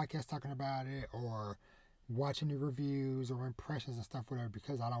to no podcast talking about it or watch any reviews or impressions and stuff, whatever,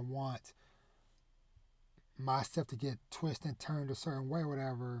 because I don't want myself to get twisted and turned a certain way,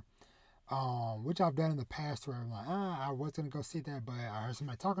 whatever. Which I've done in the past where I'm like, I was gonna go see that, but I heard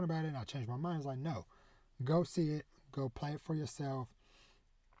somebody talking about it and I changed my mind. It's like, no, go see it, go play it for yourself.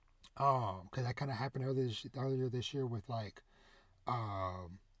 Because that kind of happened earlier this year with like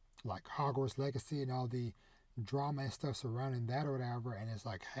Hogwarts Legacy and all the drama and stuff surrounding that or whatever. And it's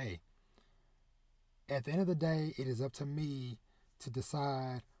like, hey, at the end of the day, it is up to me to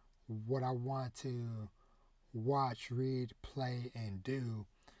decide what I want to watch, read, play, and do.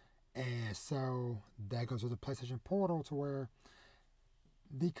 And so that goes with the PlayStation Portal to where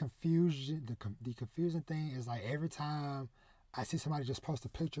the confusing thing is like every time I see somebody just post a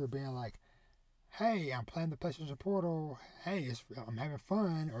picture being like, hey, I'm playing the PlayStation Portal, hey, I'm having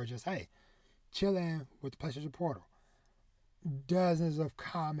fun, or just, hey, chilling with the PlayStation Portal. Dozens of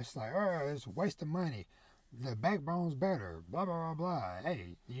comments like, oh, it's a waste of money. The Backbone's better, blah, blah, blah, blah.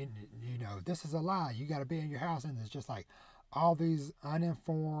 Hey, you know, this is a lie. You got to be in your house. And it's just like all these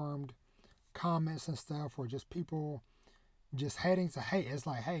uninformed comments and stuff or just people just hating to hate. It's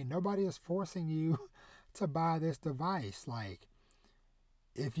like, hey, nobody is forcing you to buy this device. Like,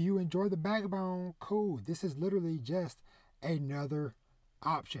 if you enjoy the Backbone, cool. This is literally just another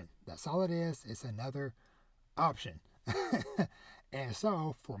option. That's all it is. It's another option. And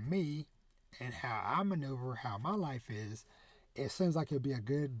so for me and how I maneuver, how my life is, it seems like it'd be a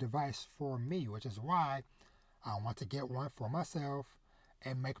good device for me, which is why I want to get one for myself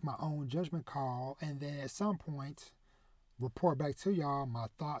and make my own judgment call. And then at some point, report back to y'all my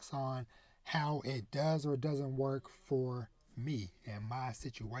thoughts on how it does or doesn't work for me and my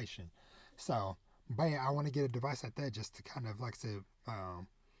situation. So, but yeah, I want to get a device like that just to kind of, like I said,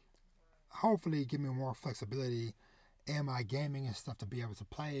 hopefully give me more flexibility in my gaming and stuff to be able to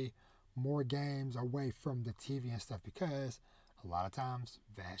play more games away from the TV and stuff, because a lot of times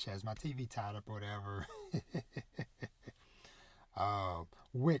Vash has my TV tied up or whatever.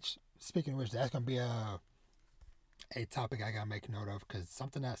 Which, speaking of which, that's gonna be a topic I gotta make note of, because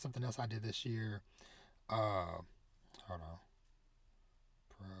something else I did this year. Hold on,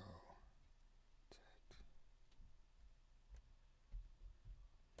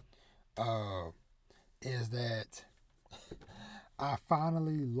 pro. Is that I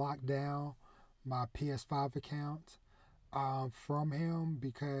finally locked down my PS5 account from him,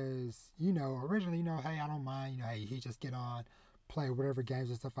 because, originally, hey, I don't mind, hey, he just get on, play whatever games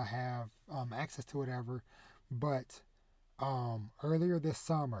and stuff I have access to, whatever. But earlier this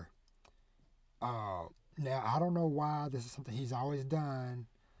summer, now I don't know why this is something he's always done,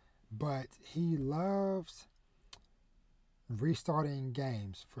 but he loves restarting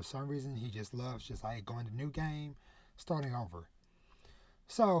games. For some reason, he just loves just like going to new game, starting over.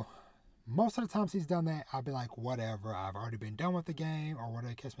 So most of the times he's done that, I'll be like, whatever, I've already been done with the game, or whatever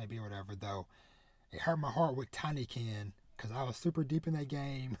the case may be, or whatever. Though it hurt my heart with Tinykin, because I was super deep in that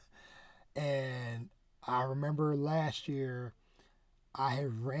game. And I remember last year I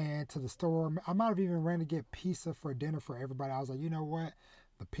had ran to the store. I might have even ran to get pizza for dinner for everybody. I was like, you know what?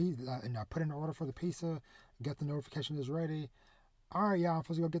 The pizza, and I put in an order for the pizza, get the notification is ready. All right, y'all, I'm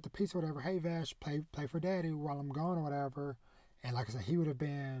supposed to go get the pizza, whatever. Hey, Vash, play for daddy while I'm gone or whatever. And like I said, he would have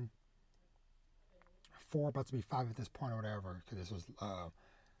been 4, about to be 5 at this point or whatever, because this was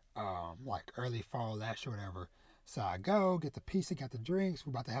like early fall last year or whatever. So I go, get the pizza, get the drinks.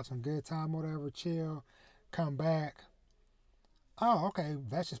 We're about to have some good time, whatever, chill, come back. Oh, okay,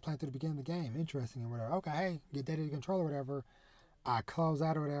 that's just playing through the beginning of the game. Interesting and whatever. Okay, hey, get daddy the controller, whatever. I close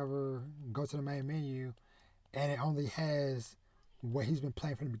out or whatever, go to the main menu, and it only has what he's been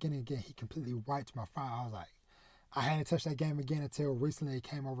playing from the beginning again. He completely wiped my file. I was like, I hadn't touched that game again until recently it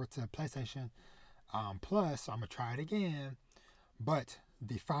came over to PlayStation Plus, so I'm going to try it again. But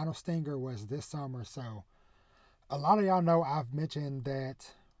the final stinger was this summer, so a lot of y'all know I've mentioned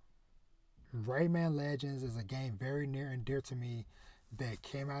that Rayman Legends is a game very near and dear to me that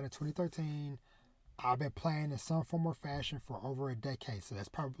came out in 2013. I've been playing in some form or fashion for over a decade, so that's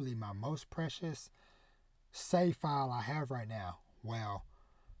probably my most precious save file I have right now. Well,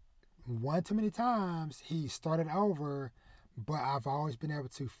 one too many times he started over, but I've always been able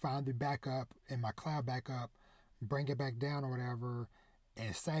to find the backup in my cloud backup, bring it back down or whatever,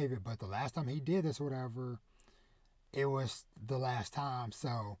 and save it. But the last time he did this or whatever, it was the last time.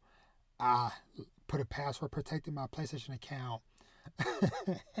 So I put a password protecting my PlayStation account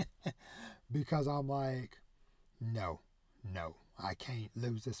because I'm like, no, I can't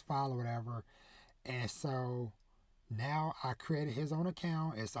lose this file or whatever. And so now I created his own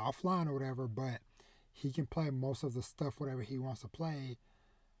account. It's offline or whatever, but he can play most of the stuff, whatever he wants to play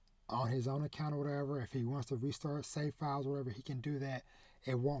on his own account or whatever. If he wants to restart save files or whatever, he can do that.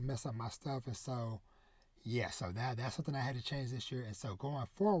 It won't mess up my stuff. And so, yeah, so that's something I had to change this year. And so going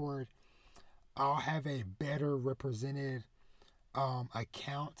forward, I'll have a better represented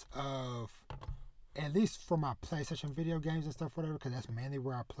account of, at least for my PlayStation video games and stuff, whatever, because that's mainly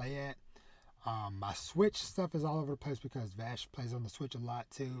where I play at. My Switch stuff is all over the place because Vash plays on the Switch a lot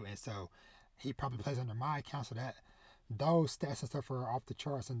too, and so he probably plays under my account, so that those stats and stuff are off the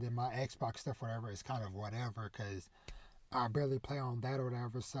charts. And then my Xbox stuff, whatever, is kind of whatever because I barely play on that or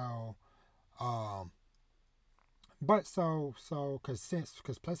whatever. So, but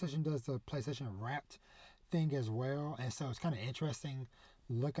because PlayStation does the PlayStation Wrapped thing as well, and so it's kind of interesting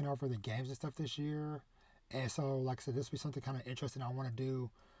looking over the games and stuff this year. And so, like I said, this will be something kind of interesting I want to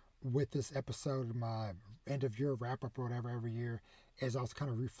do with this episode, my end of year wrap up or whatever every year, is also kind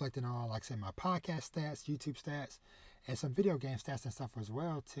of reflecting on, like I said, my podcast stats, YouTube stats, and some video game stats and stuff as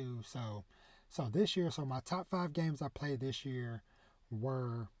well too. So this year, so my top 5 games I played this year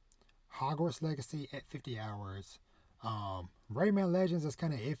were Hogwarts Legacy at 50 hours. Rayman Legends is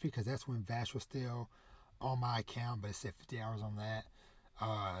kind of iffy because that's when Vash was still on my account, but it said 50 hours on that.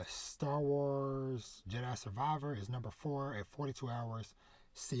 Star Wars Jedi Survivor is number 4 at 42 hours.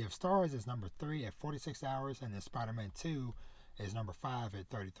 Sea of Stars is number 3 at 46 hours, and then Spider-Man 2 is number 5 at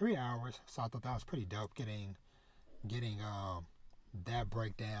 33 hours. So I thought that was pretty dope getting that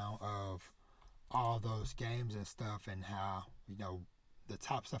breakdown of all those games and stuff, and how, the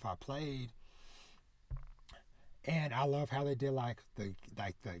top stuff I played. And I love how they did like the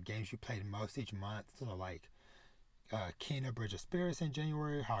games you played most each month. So like Kena Bridge of Spirits in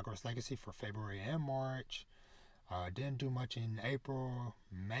January, Hogwarts Legacy for February and March. Didn't do much in April.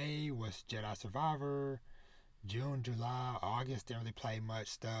 May was Jedi Survivor. June, July, August didn't really play much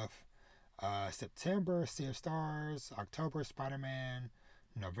stuff. September, Sea of Stars. October, Spider-Man.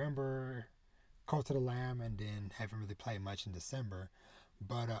 November, Cult of the Lamb, and then haven't really played much in December.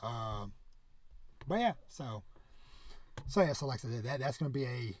 But yeah, so like I said, that's gonna be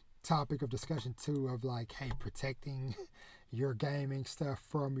a topic of discussion too, of like, hey, protecting your gaming stuff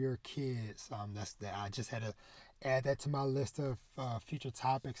from your kids. That's that. I just had to add that to my list of future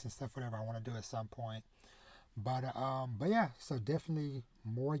topics and stuff, whatever I want to do at some point. But yeah, so definitely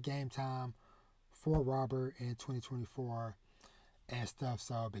more game time for Robert in 2024 and stuff.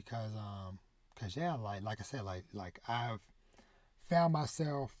 So because yeah, like I said, like I've found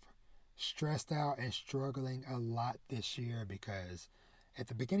myself stressed out and struggling a lot this year, because at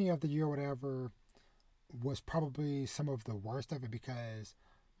the beginning of the year, whatever, was probably some of the worst of it, because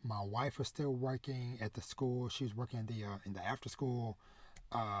my wife was still working at the school. She was working in the after school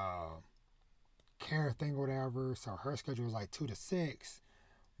care thing or whatever. So her schedule was like 2 to 6,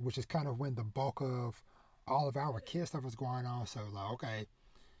 which is kind of when the bulk of all of our kid stuff was going on. So like, okay,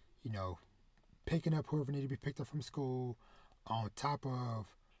 you know, picking up whoever needed to be picked up from school, on top of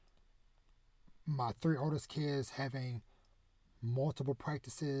my 3 oldest kids having multiple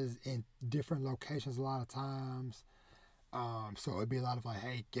practices in different locations a lot of times. So it'd be a lot of like,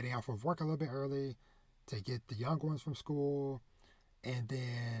 hey, getting off of work a little bit early to get the young ones from school, and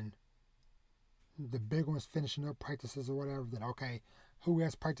then the big ones finishing up practices or whatever. Then okay, who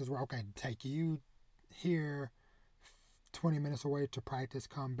has practice? Where okay, take you here 20 minutes away to practice,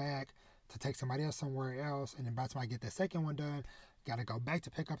 come back to take somebody else somewhere else, and then by the time I get that second one done, gotta go back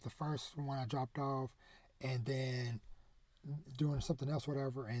to pick up the first one I dropped off, and then doing something else,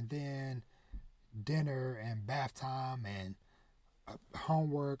 whatever, and then dinner and bath time and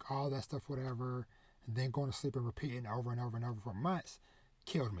homework, all that stuff, whatever, and then going to sleep and repeating over and over and over for months,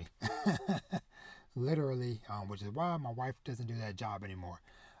 killed me. Literally, which is why my wife doesn't do that job anymore.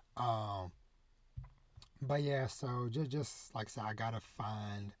 But yeah, so just like I said, I gotta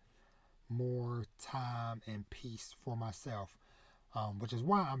find more time and peace for myself, which is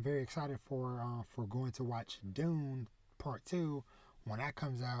why I'm very excited for going to watch Dune Part 2 when that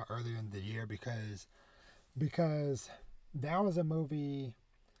comes out earlier in the year, because that was a movie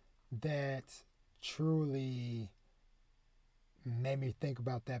that truly made me think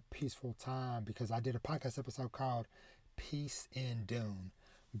about that peaceful time, because I did a podcast episode called Peace in Dune,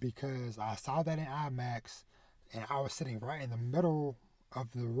 because I saw that in IMAX and I was sitting right in the middle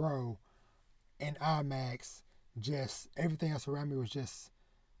of the row in IMAX. Just everything else around me was just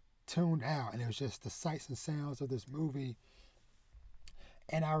tuned out, and it was just the sights and sounds of this movie.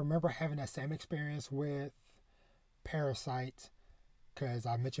 And I remember having that same experience with Parasite, because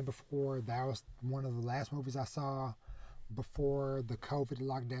I mentioned before that was one of the last movies I saw before the COVID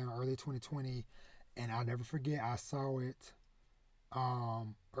lockdown early 2020, and I'll never forget, I saw it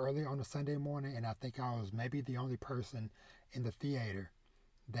early on a Sunday morning, and I think I was maybe the only person in the theater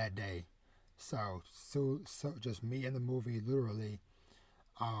that day. So just me and the movie, literally.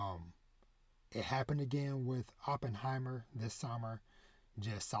 It happened again with Oppenheimer this summer.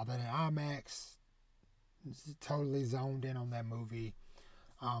 Just saw that in IMAX, totally zoned in on that movie.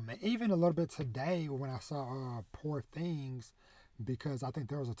 And even a little bit today when I saw Poor Things, because I think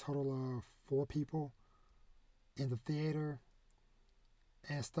there was a total of 4 people in the theater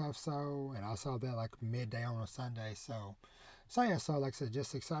and stuff. So, and I saw that like midday on a Sunday. So yeah, so like I said,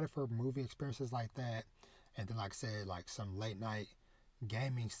 just excited for movie experiences like that. And then like I said, like some late night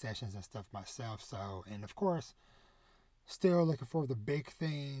gaming sessions and stuff myself. So, and of course, still looking for the big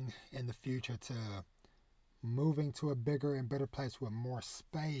thing in the future, to moving to a bigger and better place with more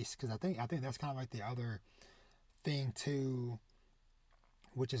space, because I think that's kind of like the other thing too,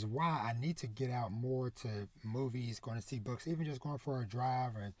 which is why I need to get out more to movies, going to see books, even just going for a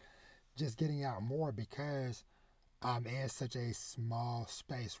drive and just getting out more, because I'm in such a small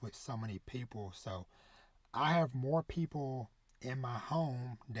space with so many people. So I have more people in my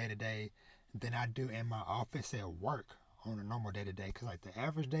home day to day than I do in my office at work on a normal day to day, because like the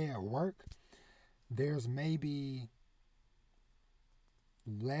average day at work, there's maybe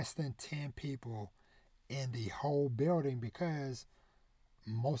less than 10 people in the whole building, because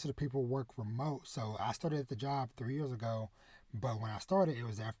most of the people work remote. So I started at the job 3 years ago, but when I started, it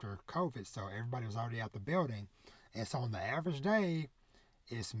was after COVID, so everybody was already out the building. And so on the average day,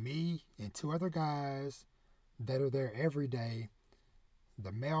 it's me and 2 other guys that are there every day.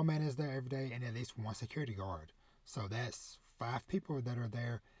 The mailman is there every day, and at least 1 security guard. So that's 5 people that are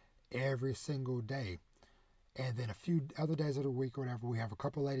there every single day. And then a few other days of the week or whatever, we have a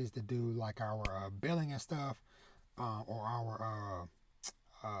couple ladies that do like our billing and stuff, or our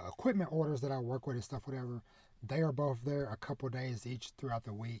equipment orders that I work with and stuff, whatever. They are both there a couple days each throughout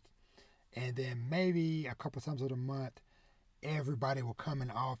the week. And then maybe a couple times of the month, everybody will come in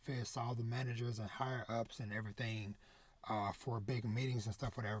the office, all the managers and higher ups and everything, for big meetings and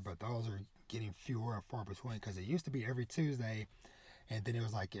stuff, whatever. But those are getting fewer and far between because it used to be every Tuesday, and then it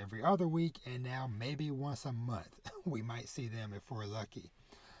was like every other week, and now maybe once a month we might see them if we're lucky.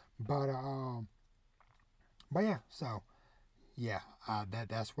 But yeah, so yeah,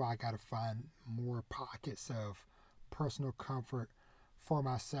 that's why I gotta find more pockets of personal comfort for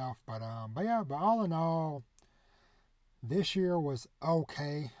myself. But yeah, but all in all, this year was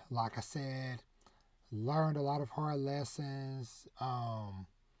okay. Like I said, learned a lot of hard lessons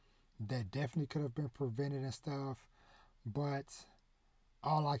that definitely could have been prevented and stuff. But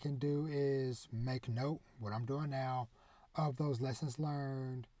all I can do is make note, what I'm doing now, of those lessons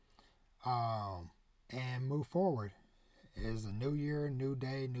learned, um, and move forward. It is a new year, new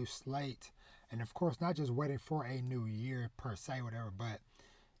day, new slate. And of course, not just waiting for a new year per se, whatever, but,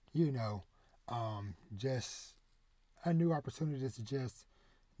 you know, just a new opportunity to just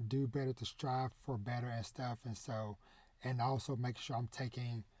do better, to strive for better and stuff. And so, and also make sure I'm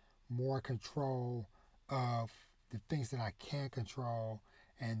taking more control of the things that I can control,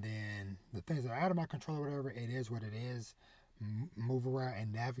 and then the things that are out of my control or whatever, it is what it is. Move around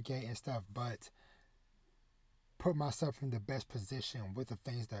and navigate and stuff, but put myself in the best position with the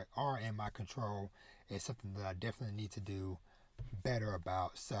things that are in my control is something that I definitely need to do better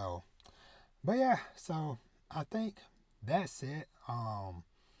about. So, but yeah, so I think that's it.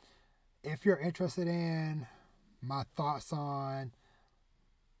 If you're interested in my thoughts on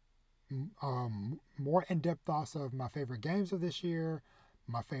more in-depth thoughts of my favorite games of this year,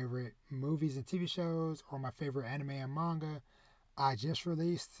 my favorite movies and TV shows, or my favorite anime and manga, I just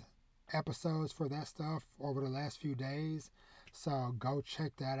released episodes for that stuff over the last few days. So go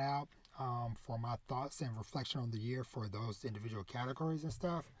check that out, for my thoughts and reflection on the year for those individual categories and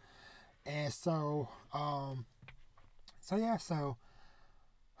stuff. And so, yeah, so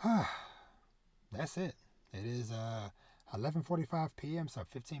that's it. It is 11:45 p.m. So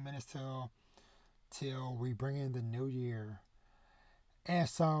 15 minutes till we bring in the new year. And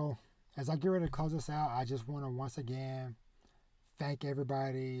so, as I get ready to close this out, I just want to once again thank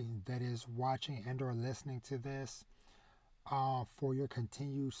everybody that is watching and or listening to this, for your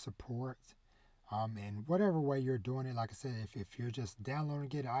continued support. In whatever way you're doing it, like I said, if you're just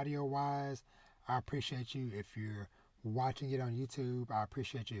downloading it audio wise, I appreciate you. If you're watching it on YouTube, I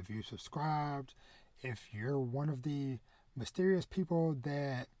appreciate you. If you subscribed, if you're one of the mysterious people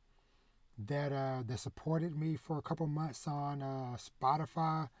that supported me for a couple months on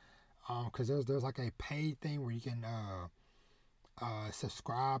Spotify, because there's like a paid thing where you can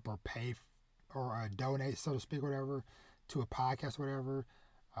subscribe or pay or donate, so to speak, whatever, to a podcast, whatever.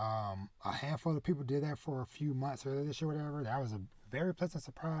 A handful of people did that for a few months earlier this year, whatever. That was a very pleasant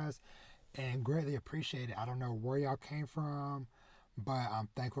surprise and greatly appreciated. I don't know where y'all came from, but I'm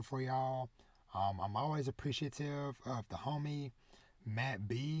thankful for y'all. I'm always appreciative of the homie Matt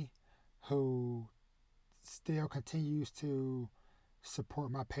B, who still continues to support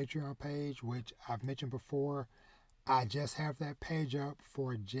my Patreon page, which I've mentioned before. I just have that page up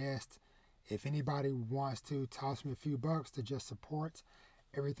for just if anybody wants to toss me a few bucks to just support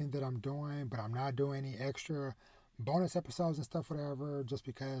everything that I'm doing, but I'm not doing any extra bonus episodes and stuff, whatever, just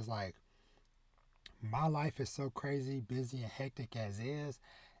because like my life is so crazy, busy, and hectic as is,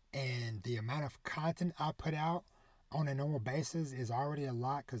 and the amount of content I put out on a normal basis is already a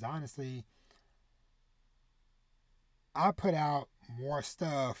lot. Because honestly, I put out more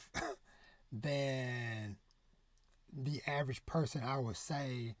stuff than the average person, I would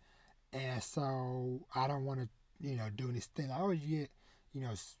say. And so I don't want to, do anything like, oh, you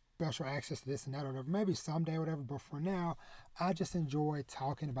get, special access to this and that or whatever. Maybe someday, whatever. But for now, I just enjoy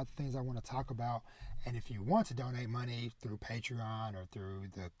talking about the things I want to talk about. And if you want to donate money through Patreon or through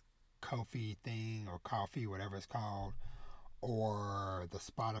the Ko-fi thing or Coffee, whatever it's called, or the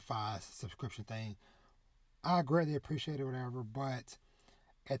Spotify subscription thing, I greatly appreciate it, whatever. But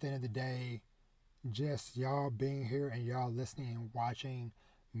at the end of the day, just y'all being here and y'all listening and watching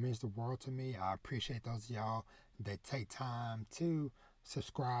means the world to me. I appreciate those of y'all that take time to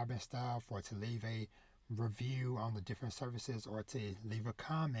subscribe and stuff, or to leave a review on the different services, or to leave a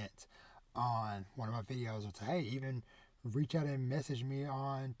comment on one of my videos, or to, hey, even reach out and message me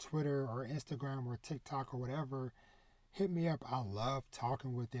on Twitter or Instagram or TikTok or whatever. Hit me up. I love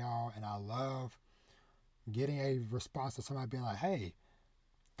talking with y'all, and I love getting a response to somebody being like, hey,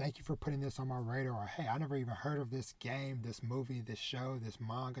 thank you for putting this on my radar. Or, hey, I never even heard of this game, this movie, this show, this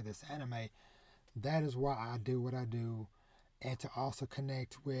manga, this anime. That is why I do what I do. And to also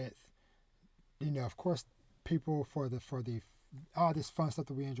connect with, of course, people for the all this fun stuff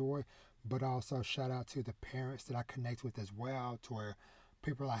that we enjoy, but also shout out to the parents that I connect with as well, to where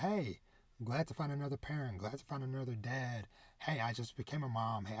people are like, hey, glad to find another parent, glad to find another dad. Hey, I just became a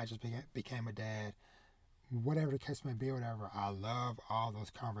mom. Hey, I just became a dad. Whatever the case may be, whatever. I love all those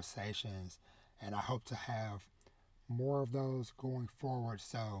conversations, and I hope to have more of those going forward.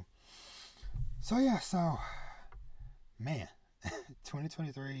 So yeah, man,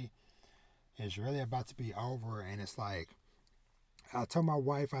 2023 is really about to be over, and it's like, I told my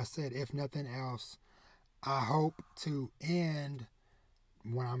wife, I said, if nothing else, I hope to end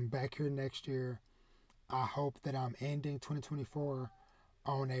when I'm back here next year. I hope that I'm ending 2024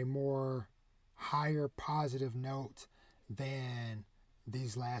 on a more higher positive note than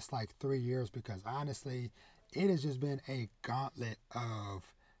these last like 3 years, because honestly, it has just been a gauntlet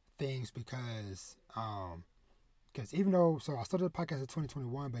of things because even though, so I started the podcast in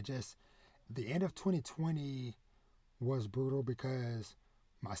 2021, but just the end of 2020 was brutal because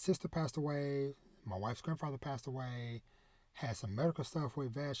my sister passed away, my wife's grandfather passed away, had some medical stuff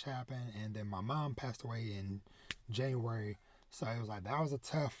with Vash happen, and then my mom passed away in January. So it was like, that was a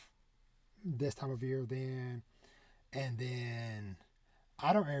tough this time of year then. And then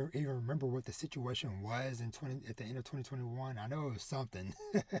I don't even remember what the situation was at the end of 2021. I know it was something.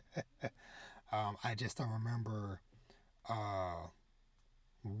 I just don't remember uh,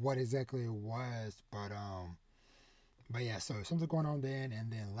 what exactly it was, but yeah, so something going on then,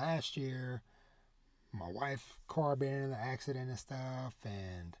 and then last year, my wife's car being in an accident and stuff,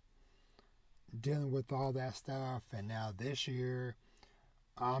 and dealing with all that stuff, and now this year,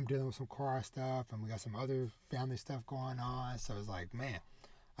 I'm dealing with some car stuff, and we got some other family stuff going on, so it's like, man,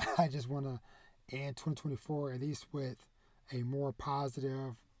 I just want to end 2024 at least with a more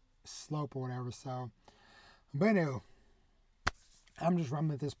positive slope or whatever, so, but anyway, I'm just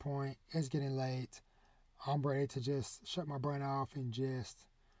rumbling at this point. It's getting late. I'm ready to just shut my brain off and just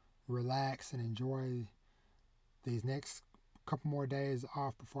relax and enjoy these next couple more days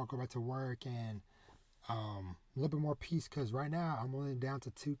off before I go back to work, and a little bit more peace, because right now I'm only down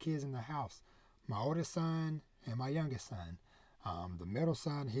to 2 kids in the house, my oldest son and my youngest son. The middle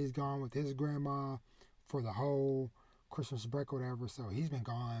son, he's gone with his grandma for the whole Christmas break or whatever, so he's been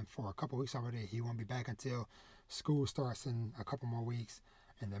gone for a couple weeks already. He won't be back until school starts in a couple more weeks.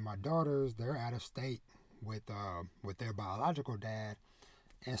 And then my daughters, they're out of state with their biological dad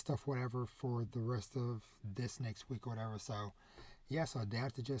and stuff, whatever, for the rest of this next week or whatever. So yeah, so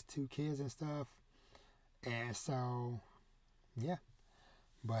down to just 2 kids and stuff. And so yeah,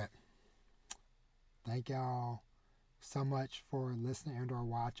 but thank y'all so much for listening and or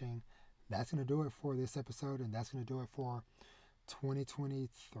watching. That's going to do it for this episode, and that's going to do it for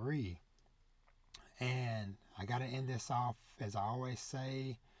 2023. And I got to end this off, as I always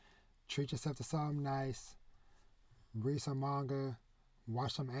say, treat yourself to something nice, read some manga,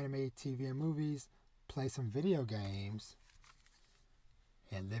 watch some anime, TV, and movies, play some video games,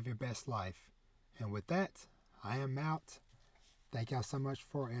 and live your best life. And with that, I am out. Thank y'all so much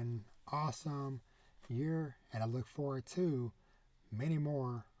for an awesome year, and I look forward to many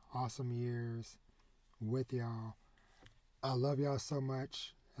more awesome years with y'all. I love y'all so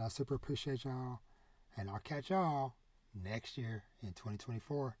much. I super appreciate y'all, and I'll catch y'all next year in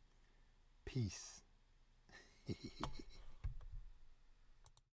 2024. Peace.